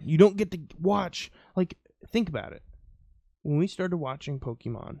Pokemon. You don't get to watch, like, think about it. When we started watching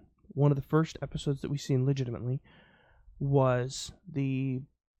Pokemon, one of the first episodes that we seen legitimately was the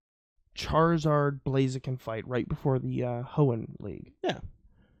Charizard Blaziken fight right before the Hoenn League. Yeah.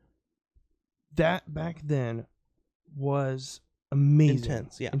 That back then was amazing.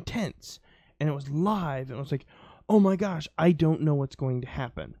 Intense. And it was live, and it was like, oh my gosh, I don't know what's going to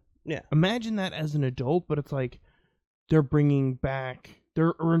happen. Yeah. Imagine that as an adult, but it's like they're bringing back,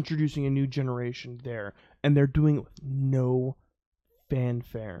 they're introducing a new generation there, and they're doing it with no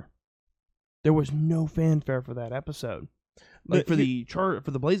fanfare. There was no fanfare for that episode. Like for the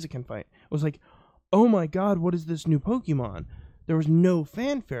Blaziken fight. It was like, oh my god, what is this new Pokemon? There was no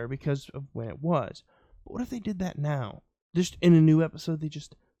fanfare because of when it was. But what if they did that now? Just in a new episode, they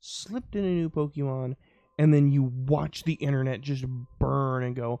just slipped in a new Pokemon, and then you watch the internet just burn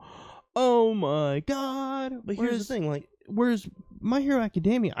and go, oh my god. But here's the thing, like, whereas My Hero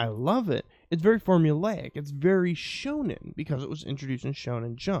Academia, I love it. It's very formulaic. It's very shonen because it was introduced in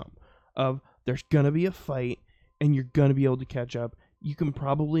Shonen Jump. Of there's gonna be a fight, and you're gonna be able to catch up. You can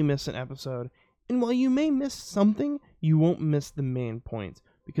probably miss an episode, and while you may miss something, you won't miss the main points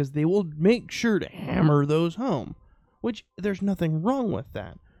because they will make sure to hammer those home. Which there's nothing wrong with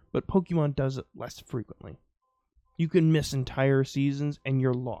that, but Pokemon does it less frequently. You can miss entire seasons and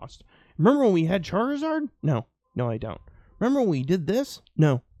you're lost. Remember when we had Charizard? No, I don't. Remember when we did this?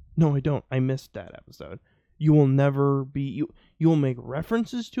 No, I don't. I missed that episode. You will never be, you will make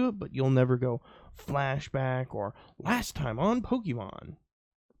references to it, but you'll never go flashback or last time on Pokemon.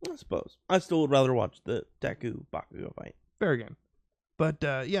 I suppose. I still would rather watch the Deku Bakugo fight. Fair game. But,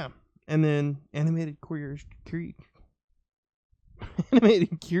 yeah. And then Animated Curious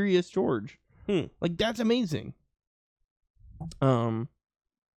George. Like, that's amazing. So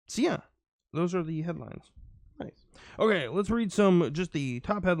yeah, those are the headlines. Nice. Okay, let's read just the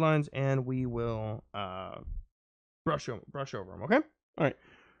top headlines, and we will brush over them. Okay. All right.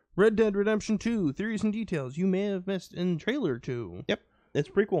 Red Dead Redemption 2: Theories and Details you may have missed in trailer 2. Yep, it's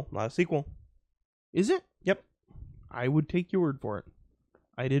a prequel, not a sequel. Is it? Yep. I would take your word for it.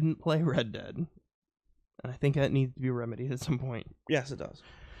 I didn't play Red Dead, and I think that needs to be remedied at some point. Yes, it does.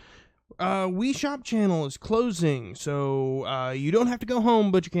 Wii Shop channel is closing, so you don't have to go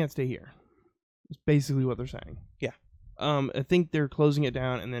home, but you can't stay here. It's basically what they're saying. Yeah. I think they're closing it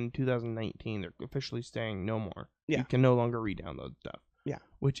down, and then 2019 they're officially saying no more. Yeah. You can no longer re-download stuff. Yeah.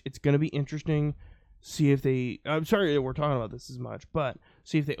 Which it's going to be interesting. See if they. I'm sorry that we're talking about this as much, but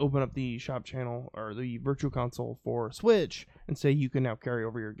see if they open up the shop channel or the virtual console for Switch and say you can now carry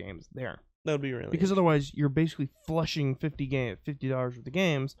over your games there. That would be really Because otherwise, you're basically flushing $50 worth of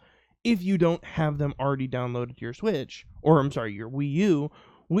games if you don't have them already downloaded to your Switch, or I'm sorry, your Wii U,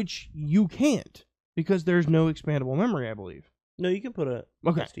 which you can't because there's no expandable memory, I believe. No, you can put a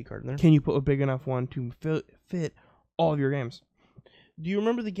SD card in there. Can you put a big enough one to fit all of your games? Do you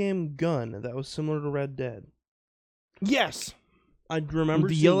remember the game Gun that was similar to Red Dead? Yes. I remember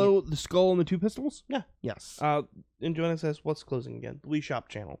the seeing yellow, it. the skull, and the two pistols? Yeah. Yes. Enjoy Access, what's closing again? The Wii Shop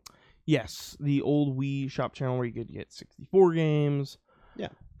channel. Yes. The old Wii Shop channel where you could get 64 games. Yeah.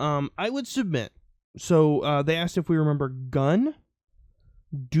 I would submit. So they asked if we remember Gun.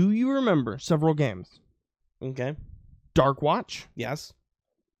 Do you remember several games? Okay. Dark Watch, Yes.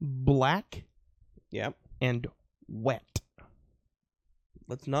 Black, Yep. and Wet.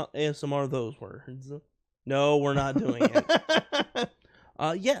 Let's not ASMR those words. No, we're not doing it.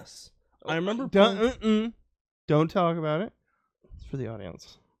 Yes. I remember Don't talk about it. It's for the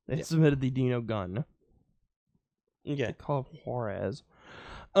audience. They submitted the Dino gun. Okay. Call of Juarez.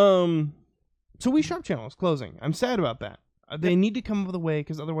 So Wii Shop Channel is closing. I'm sad about that. They need to come up with a way,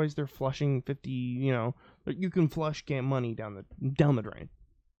 because otherwise they're flushing 50. You can flush game money down the drain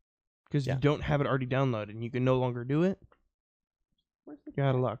because you don't have it already downloaded and you can no longer do it. You're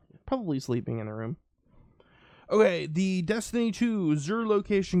out of luck. Probably sleeping in a room. Okay, the Destiny 2 Zur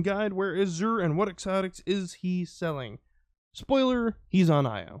location guide. Where is Zur and what exotics is he selling? Spoiler: he's on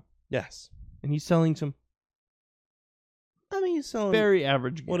IO. Yes. And he's selling some. I mean, he's selling very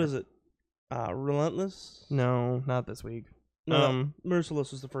average gear. What is it? Relentless? No, not this week. No,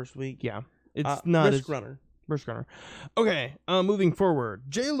 Merciless was the first week. Yeah. It's not Risk Runner. Risk Runner. Okay, moving forward.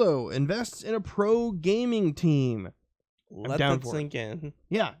 J-Lo invests in a pro gaming team. Let that sink in.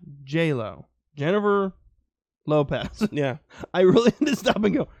 Yeah, J-Lo. Jennifer Lopez. Yeah. I really had to stop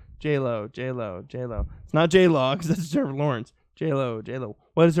and go, J-Lo, J-Lo, J-Lo. It's not J-Lo, because that's Jennifer Lawrence. J-Lo, J-Lo.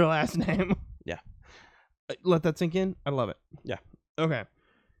 What is her last name? Yeah. Let that sink in. I love it. Yeah. Okay.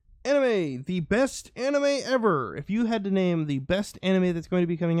 Anime. The best anime ever. If you had to name the best anime that's going to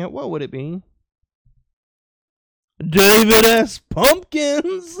be coming out, what would it be? David S.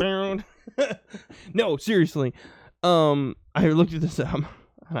 Pumpkins. No, seriously. I looked at this up,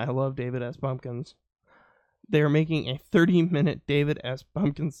 and I love David S. Pumpkins. They are making a 30-minute David S.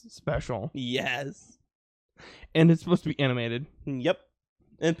 Pumpkins special. Yes. And it's supposed to be animated. Yep.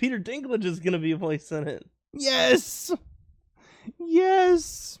 And Peter Dinklage is going to be a voice in it. Yes!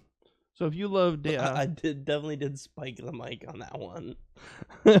 Yes! So if you love... I definitely did spike the mic on that one.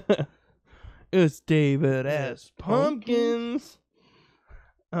 It's David S. Pumpkins.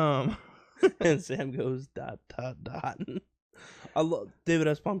 And Sam goes ... I love David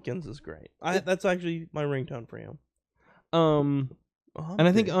S. Pumpkins is great. That's actually my ringtone for him. And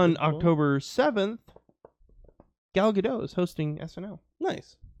I think on October 7th, Gal Gadot is hosting SNL.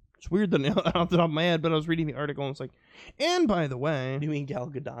 Nice. It's weird that off the top of my head, but I was reading the article and it's like, and by the way, you mean Gal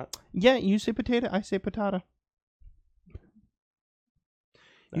Gadot? Yeah, you say potato, I say patata.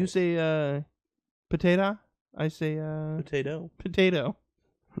 Nice. You say potato, I say potato.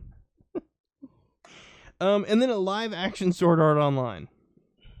 And then a live action Sword Art Online.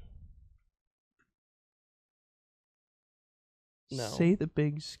 No. Say the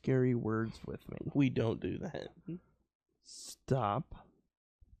big scary words with me. We don't do that. Stop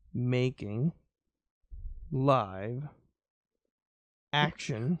making live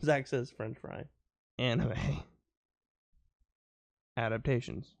action. Zach says French fry. Anime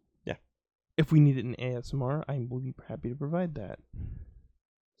adaptations. Yeah. If we need it in ASMR, I will be happy to provide that.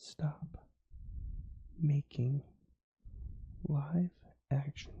 Stop making live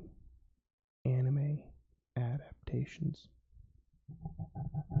action anime adaptations.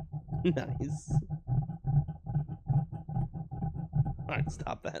 Nice. Alright,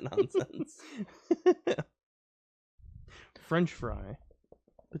 stop that nonsense. French fry.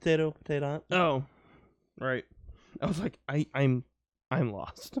 Potato. Oh, right. I was like, I'm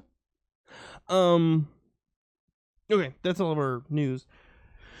lost. Okay, that's all of our news.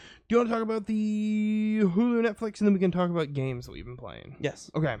 Do you want to talk about the Hulu, Netflix, and then we can talk about games that we've been playing?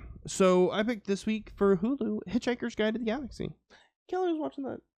 Yes. Okay, so I picked this week for Hulu, Hitchhiker's Guide to the Galaxy. Kelly was watching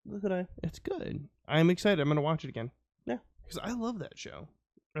that today. It's good. I'm excited. I'm going to watch it again. Yeah. Because I love that show.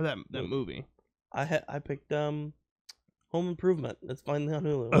 Or that movie. I picked Home Improvement. It's finally on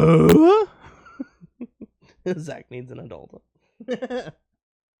Hulu. Zach needs an adult. I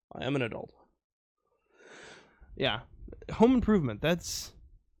am an adult. Yeah. Home Improvement. That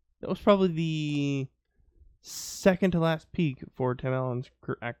was probably the second to last peak for Tim Allen's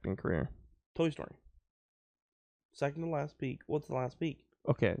acting career. Toy Story. Second to last peak. What's the last peak?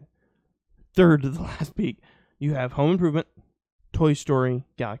 Okay. Third to the last peak. You have Home Improvement, Toy Story,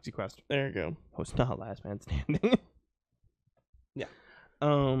 Galaxy Quest. There you go. Oh, it's not Last Man Standing. Yeah.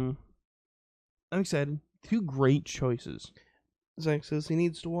 I'm excited. Two great choices. Zach says he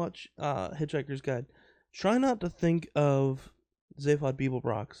needs to watch Hitchhiker's Guide. Try not to think of Zaphod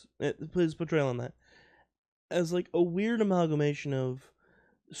Beeblebrox, his portrayal on that, as like a weird amalgamation of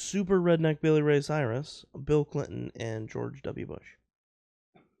super redneck Billy Ray Cyrus, Bill Clinton, and George W. Bush.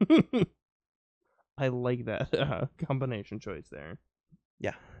 I like that combination choice there.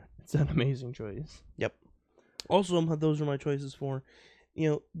 Yeah. It's an amazing choice. Yep. Also, those are my choices for,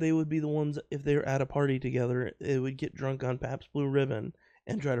 they would be the ones, if they were at a party together, they would get drunk on Pabst Blue Ribbon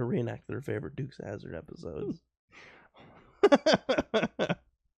and try to reenact their favorite Dukes of Hazzard episodes.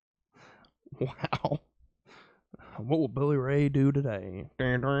 Wow. What will Billy Ray do today?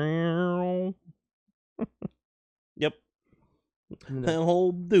 Yep.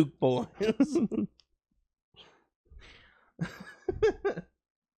 Old Duke boys.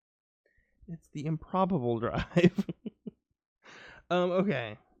 It's the improbable drive.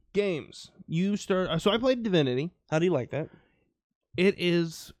 Okay. Games. You start. So I played Divinity. How do you like that? It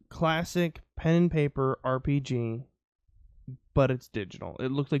is classic pen and paper RPG, but it's digital.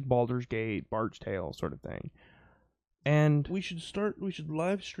 It looks like Baldur's Gate, Bard's Tale sort of thing. And We should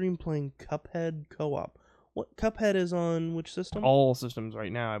live stream playing Cuphead co-op. What Cuphead is on which system? all systems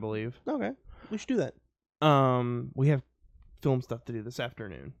right now, I believe. Okay. We should do that. We have film stuff to do this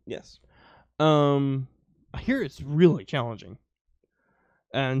afternoon. Yes. I hear it's really challenging.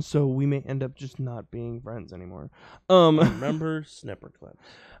 And so we may end up just not being friends anymore. Remember snipper clips.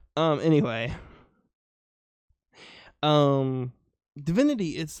 Anyway. Divinity,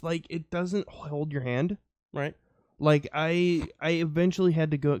 it's like it doesn't hold your hand. Right? Like I eventually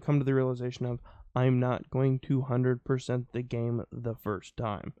had to come to the realization of I'm not going to 100% the game the first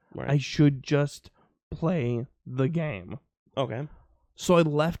time. Right. I should just play the game. Okay. So I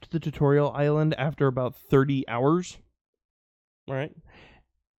left the tutorial island after about 30 hours. Right.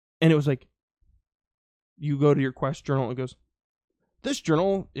 And it was like, you go to your quest journal, and it goes, this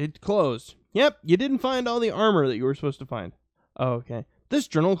journal, it closed. Yep, you didn't find all the armor that you were supposed to find. Oh, okay. This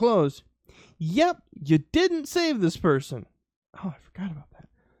journal closed. Yep, you didn't save this person. Oh, I forgot about that.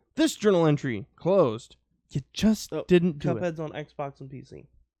 This journal entry closed. You just didn't do it. Cuphead's on Xbox and PC.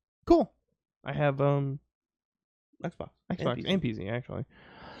 Cool. I have Xbox and PC actually.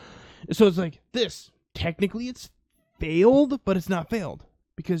 So it's like this. Technically, it's failed, but it's not failed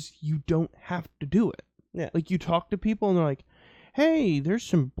because you don't have to do it. Yeah. Like you talk to people and they're like, "Hey, there's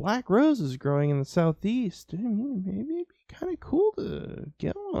some black roses growing in the southeast. Maybe it'd be kind of cool to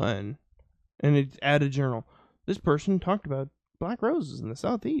get one." And it's add a journal. This person talked about black roses in the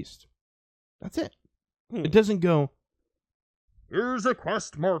southeast. That's it. It doesn't go, here's a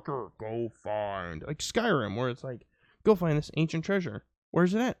quest marker, go find. Like Skyrim, where it's like, go find this ancient treasure.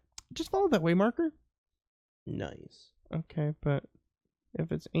 Where's it at? Just follow that way marker. Nice. Okay, but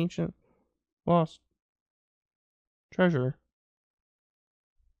if it's ancient, lost treasure,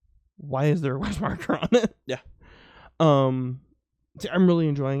 why is there a quest marker on it? Yeah. See, I'm really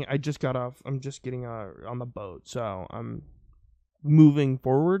enjoying it. I just got off. I'm just getting on the boat, so I'm moving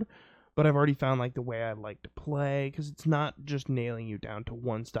forward. But I've already found like the way I like to play because it's not just nailing you down to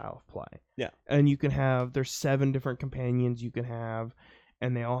one style of play. Yeah. And you can have there's 7 different companions you can have,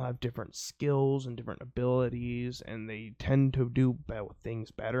 and they all have different skills and different abilities, and they tend to do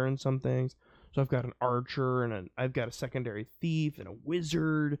things better in some things. So I've got an archer and I've got a secondary thief and a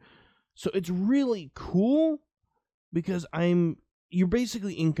wizard. So it's really cool because you're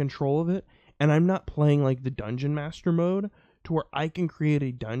basically in control of it, and I'm not playing like the dungeon master mode to where I can create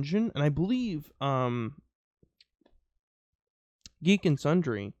a dungeon, and I believe Geek and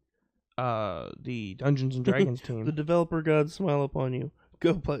Sundry, the Dungeons and Dragons team, The developer gods smile upon you.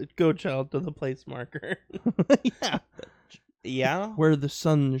 Go child to the place marker. yeah, Yeah. where the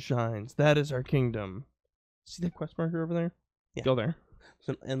sun shines, that is our kingdom. See that quest marker over there? Yeah. Go there. It's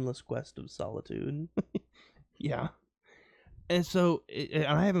an endless quest of solitude. Yeah. And so, and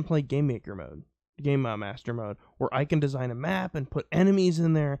I haven't played Game Maker mode, Game Master mode, where I can design a map and put enemies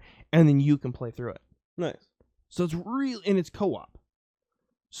in there, and then you can play through it. Nice. So it's really, and it's co-op.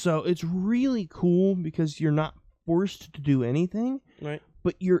 So it's really cool because you're not forced to do anything, Right.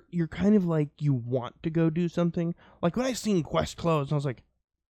 but you're kind of like you want to go do something. Like when I seen Quest close, I was like,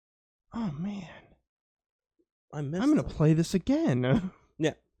 oh man, I'm gonna play this again.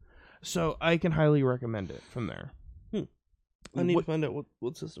 Yeah. So I can highly recommend it from there. I need to find out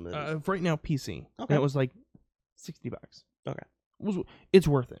what system it is. Right now, PC. Okay. And it was like $60. Okay. It's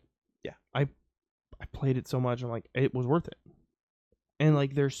worth it. Yeah. I played it so much. I'm like, it was worth it. And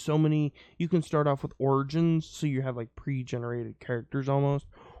like, there's so many. You can start off with origins, so you have like pre-generated characters almost,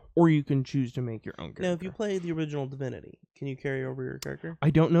 or you can choose to make your own character. Now, if you play the original Divinity, can you carry over your character?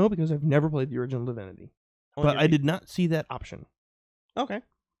 I don't know because I've never played the original Divinity, but I did not see that option. Okay.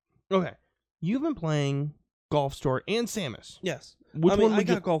 Okay, you've been playing Golf Story and Samus. Yes. Which one? I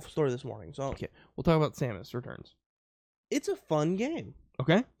got Golf Story this morning, so Okay, we'll talk about Samus Returns. it's a fun game.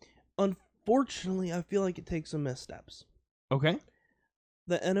 Okay. Unfortunately, I feel like it takes some missteps. Okay.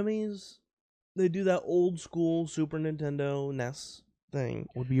 The enemies, they do that old school Super Nintendo NES thing.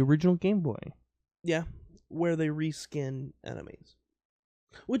 Would be original Game Boy. Yeah, where they reskin enemies.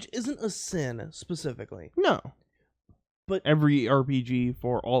 Which isn't a sin, specifically. No. But every RPG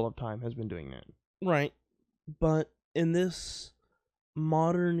for all of time has been doing that. Right. But in this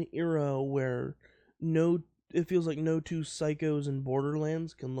modern era where it feels like no two psychos in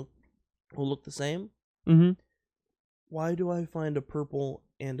Borderlands will look the same. Mm-hmm. why do I find a purple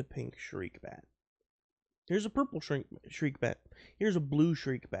and a pink shriek bat? Here's a purple shriek bat. Here's a blue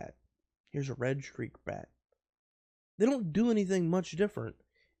shriek bat. Here's a red shriek bat. They don't do anything much different.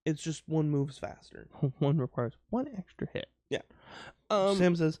 It's just one moves faster. One requires one extra hit. Yeah.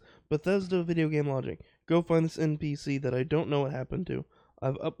 Sam says, Bethesda video game logic. Go find this NPC that I don't know what happened to.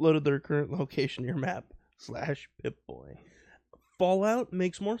 I've uploaded their current location to your map. /Pip-Boy. Fallout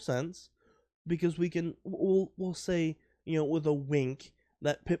makes more sense because we'll say, with a wink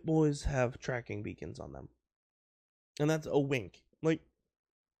that Pip-Boys have tracking beacons on them. And that's a wink. Like,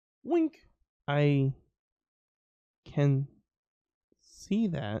 wink. I can see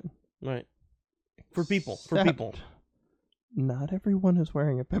that. Right. For people. Except not everyone is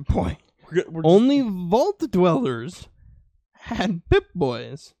wearing a Pip-Boy. We're Only Vault Dwellers had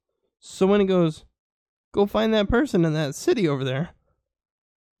Pip-Boys. So when it goes, go find that person in that city over there,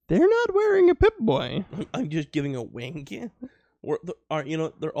 they're not wearing a Pip-Boy. I'm just giving a wink. They're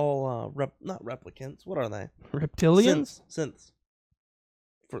all not replicants. What are they? Reptilians? Synths.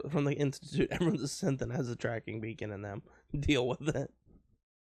 From the Institute. Everyone's a synth and has a tracking beacon in them. Deal with it.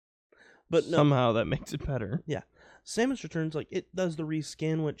 But no, somehow that makes it better. Yeah. Samus Returns, it does the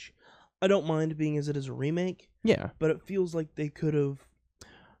reskin, which I don't mind being as it is a remake. Yeah. But it feels like they could have...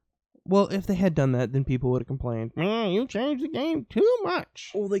 Well, if they had done that, then people would have complained, you changed the game too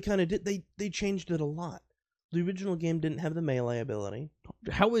much. Well, they kind of did. They changed it a lot. The original game didn't have the melee ability.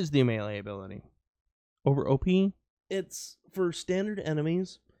 How is the melee ability? Over OP? It's for standard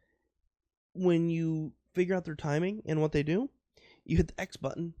enemies. When you figure out their timing and what they do, you hit the X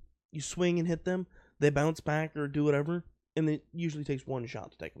button, you swing and hit them, they bounce back or do whatever, and it usually takes one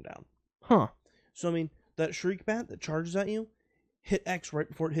shot to take them down. Huh. So, I mean, that Shriek Bat that charges at you, hit X right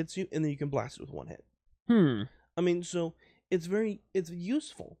before it hits you, and then you can blast it with one hit. I mean, so it's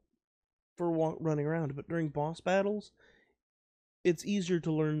useful for running around, but during boss battles, it's easier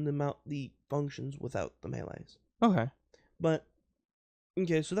to learn the functions without the melees. Okay. But,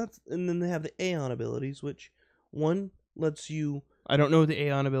 okay, so and then they have the Aeon abilities, which one lets you... I don't know what the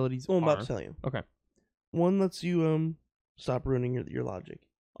Aeon abilities are. I'm about to tell you. Okay. One lets you, stop ruining your logic.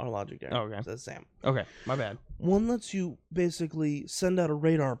 Our logic there. Oh, okay. Says Sam. Okay, my bad. One lets you basically send out a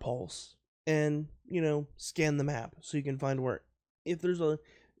radar pulse and, scan the map so you can find where... If there's a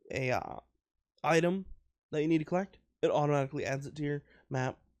item that you need to collect, it automatically adds it to your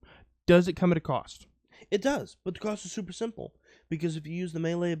map. Does it come at a cost? It does, but the cost is super simple. Because if you use the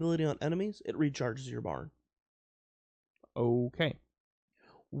melee ability on enemies, it recharges your bar. Okay.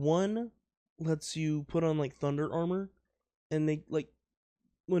 One lets you put on, thunder armor, and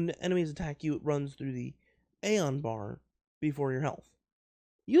when the enemies attack you, it runs through the Aeon bar before your health.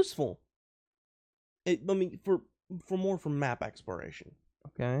 Useful. For map exploration.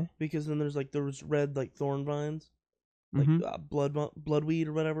 Okay. Because then there was red, thorn vines. Bloodweed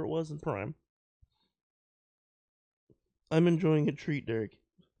or whatever it was in Prime. I'm enjoying a treat, Derek.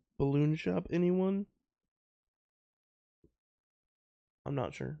 Balloon shop, anyone? I'm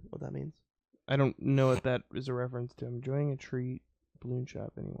not sure what that means. I don't know what that is a reference to. I'm enjoying a treat. Balloon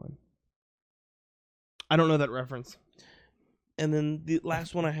shop, anyone? I don't know that reference. And then the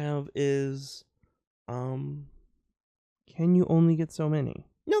last one I have is... Can you only get so many?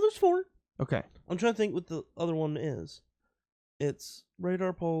 No, there's 4. Okay. I'm trying to think what the other one is. It's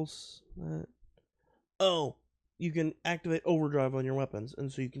radar pulse. You can activate overdrive on your weapons,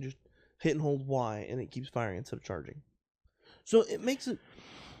 and so you can just hit and hold Y, and it keeps firing instead of charging. So it makes it...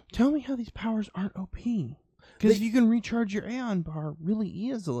 Tell me how these powers aren't OP. Because if you can recharge your Aeon bar really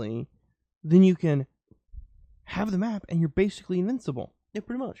easily, then you can have the map, and you're basically invincible. Yeah,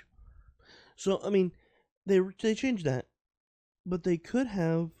 pretty much. So, I mean, they changed that, but they could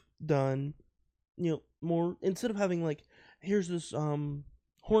have done, more... Instead of having, here's this horn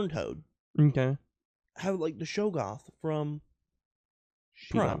toad. Okay. Have the Shogoth from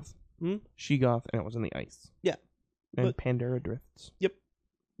Prime. Shegoth, and it was in the ice. Yeah. And Pandora drifts. Yep.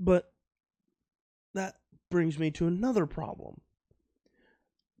 But that brings me to another problem.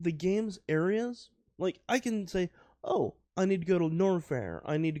 The game's areas, I can say, I need to go to Norfair.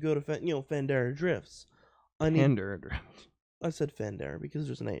 I need to go to Pandora Drifts. Pandora Drifts. I said Pandora because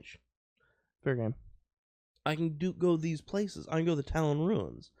there's an H. Fair game. I can go these places. I can go to Talon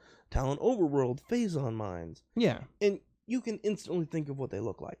Ruins, Talon Overworld, Phazon Mines. Yeah. And you can instantly think of what they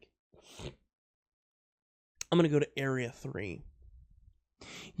look like. I'm going to go to Area 3.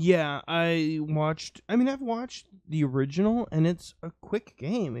 Yeah, I've watched the original, and it's a quick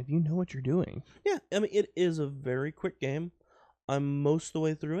game if you know what you're doing. Yeah, I mean, it is a very quick game. I'm most of the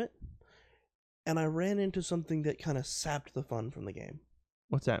way through it. And I ran into something that kind of sapped the fun from the game.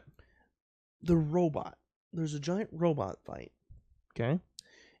 What's that? The robot. there's a giant robot fight, Okay.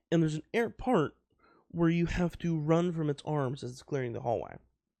 and there's an air part where you have to run from its arms as it's clearing the hallway.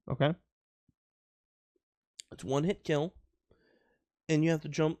 Okay. It's one hit kill, and you have to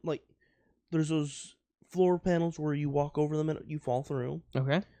jump, like, there's those floor panels where you walk over them and you fall through.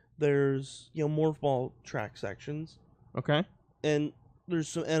 Okay. There's, morph ball track sections, Okay. and there's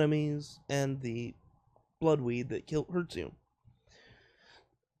some enemies and the bloodweed that hurts you.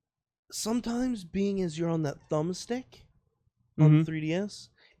 Sometimes, being as you're on that thumbstick on the 3DS,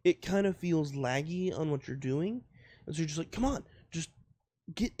 it kind of feels laggy on what you're doing. And so you're just like, come on, just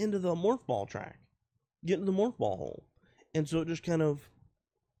get into the morph ball track. Get into the morph ball hole. And so it just kind of...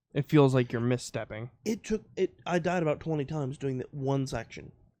 It feels like you're misstepping. I died about 20 times doing that one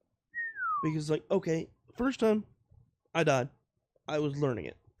section. Because, like, okay, first time, I died. I was learning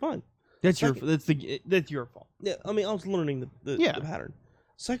it. Fine. That's your fault. Yeah, I mean, I was learning the pattern.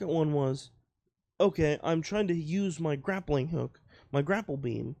 Second one was, okay, I'm trying to use my grappling hook, my grapple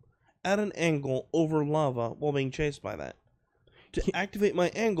beam, at an angle over lava while being chased by that. To activate my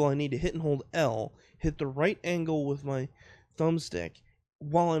angle, I need to hit and hold L, hit the right angle with my thumbstick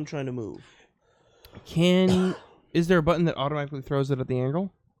while I'm trying to move. Is there a button that automatically throws it at the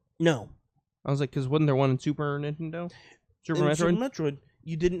angle? No. I was like, because wasn't there one in Super Nintendo? Super Metroid? Super Metroid,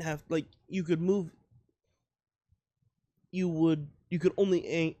 you didn't have, like, you could move... You could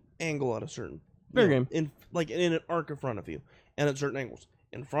only angle at a certain... Fair game. In an arc in front of you, and at certain angles.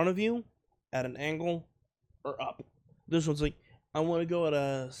 In front of you, at an angle, or up. This one's like, I want to go at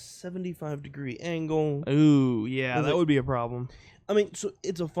a 75-degree angle. Ooh, yeah, that would be a problem. I mean, so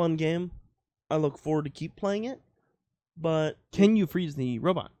it's a fun game. I look forward to keep playing it, but... Can you freeze the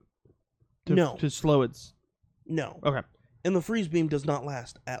robot? No. To slow its... No. Okay. And the freeze beam does not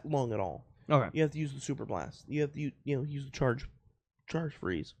last long at all. Okay. You have to use the super blast. You have to use the charge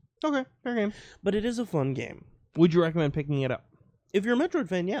freeze. Okay, fair game. But it is a fun game. Would you recommend picking it up? If you're a Metroid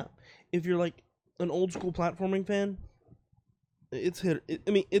fan, yeah. If you're like an old school platforming fan, it's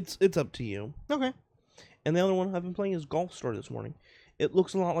up to you. Okay. And the other one I've been playing is Golf Story this morning. It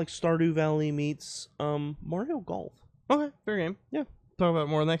looks a lot like Stardew Valley meets Mario Golf. Okay, fair game. Yeah. Talk about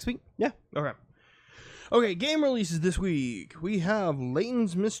more next week? Yeah. Okay. Okay, game releases this week. We have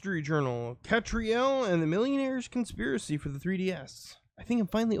Layton's Mystery Journal, Catriel, and the Millionaire's Conspiracy for the 3DS. I think I'm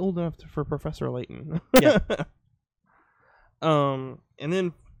finally old enough for Professor Layton. Yeah. And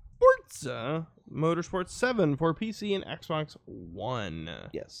then Forza Motorsport 7 for PC and Xbox One.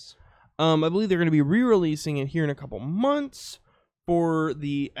 Yes. I believe they're going to be re-releasing it here in a couple months for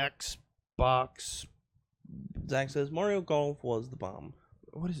the Xbox. Zach says Mario Golf was the bomb.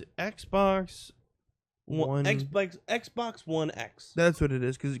 What is it? Xbox One. Xbox One X. That's what it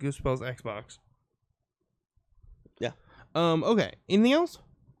is, because it spells Xbox. Yeah. Okay. Anything else?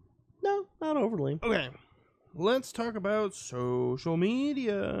 No, not overly. Okay. Let's talk about social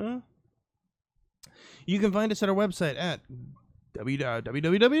media. You can find us at our website at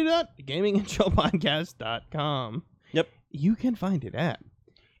www.gamingandchillpodcast.com. Yep. You can find it at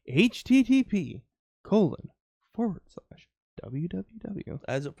http://www.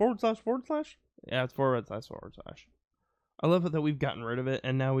 Is it //? Yeah, it's //. I love it that we've gotten rid of it,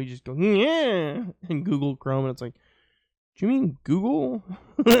 and now we just go, yeah, in Google Chrome, and it's like, do you mean Google?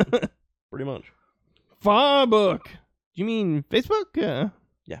 Pretty much. Facebook. Do you mean Facebook?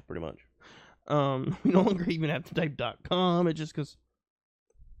 Yeah, pretty much. We no longer even have to type .com. It just goes,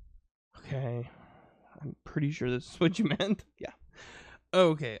 okay, I'm pretty sure this is what you meant. Yeah.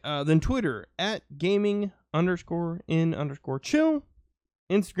 Okay, then Twitter, at gaming_in_chill.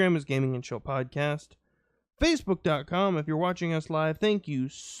 Instagram is Gaming and Chill Podcast. Facebook.com, if you're watching us live, thank you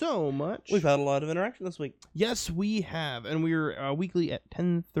so much. We've had a lot of interaction this week. Yes, we have, and we're weekly at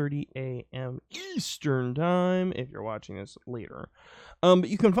 10:30 a.m. Eastern Time, if you're watching this later. But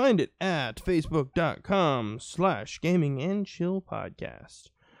you can find it at facebook.com/Gaming and Chill Podcast.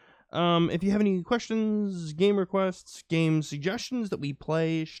 If you have any questions, game requests, game suggestions that we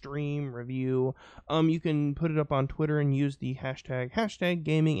play, stream, review, you can put it up on Twitter and use the hashtag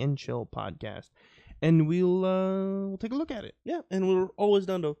Gaming and Chill Podcast. And we'll take a look at it. Yeah, and we're always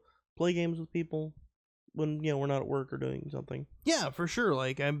down to play games with people when we're not at work or doing something. Yeah, for sure.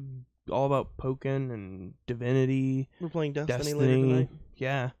 Like, I'm all about Pokken and Divinity. We're playing Destiny later tonight.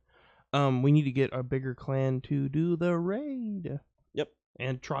 Yeah. We need to get a bigger clan to do the raid. Yep.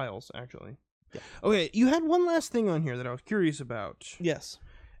 And Trials, actually. Yeah. Okay, you had one last thing on here that I was curious about. Yes.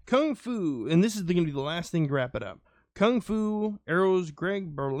 Kung Fu, and this is going to be the last thing to wrap it up. Kung Fu Arrow's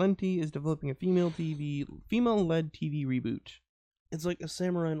Greg Berlanti is developing a female-led TV reboot. It's like a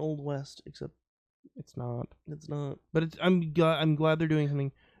Samurai in Old West, except it's not. It's not. But I'm glad they're doing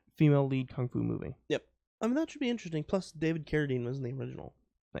something female lead Kung Fu movie. Yep. I mean, that should be interesting. Plus, David Carradine was in the original,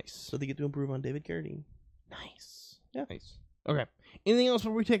 Nice. so they get to improve on David Carradine. Nice. Yeah. Nice. Okay. Anything else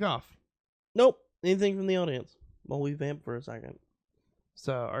before we take off? Nope. Anything from the audience? While we vamp for a second.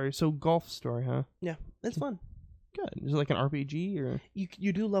 So golf story, huh? Yeah, it's fun. Good. Is it like an RPG or?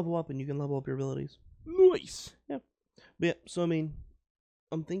 You do level up, and you can level up your abilities. Nice. But yeah, so I mean,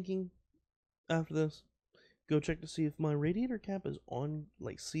 I'm thinking after this, go check to see if my radiator cap is on,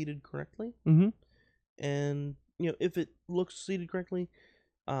 like, seated correctly. Mm-hmm. And, if it looks seated correctly,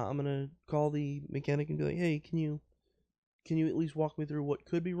 I'm gonna call the mechanic and be like, hey, can you at least walk me through what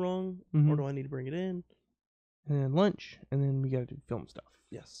could be wrong? Mhm. Or do I need to bring it in? And then lunch, and then we gotta do film stuff.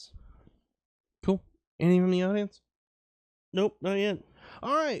 Yes. Cool. Anything from the audience? Nope, not yet.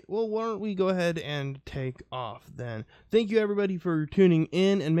 All right. Well, why don't we go ahead and take off then? Thank you everybody for tuning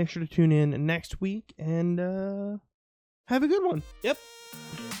in, and make sure to tune in next week and have a good one. Yep.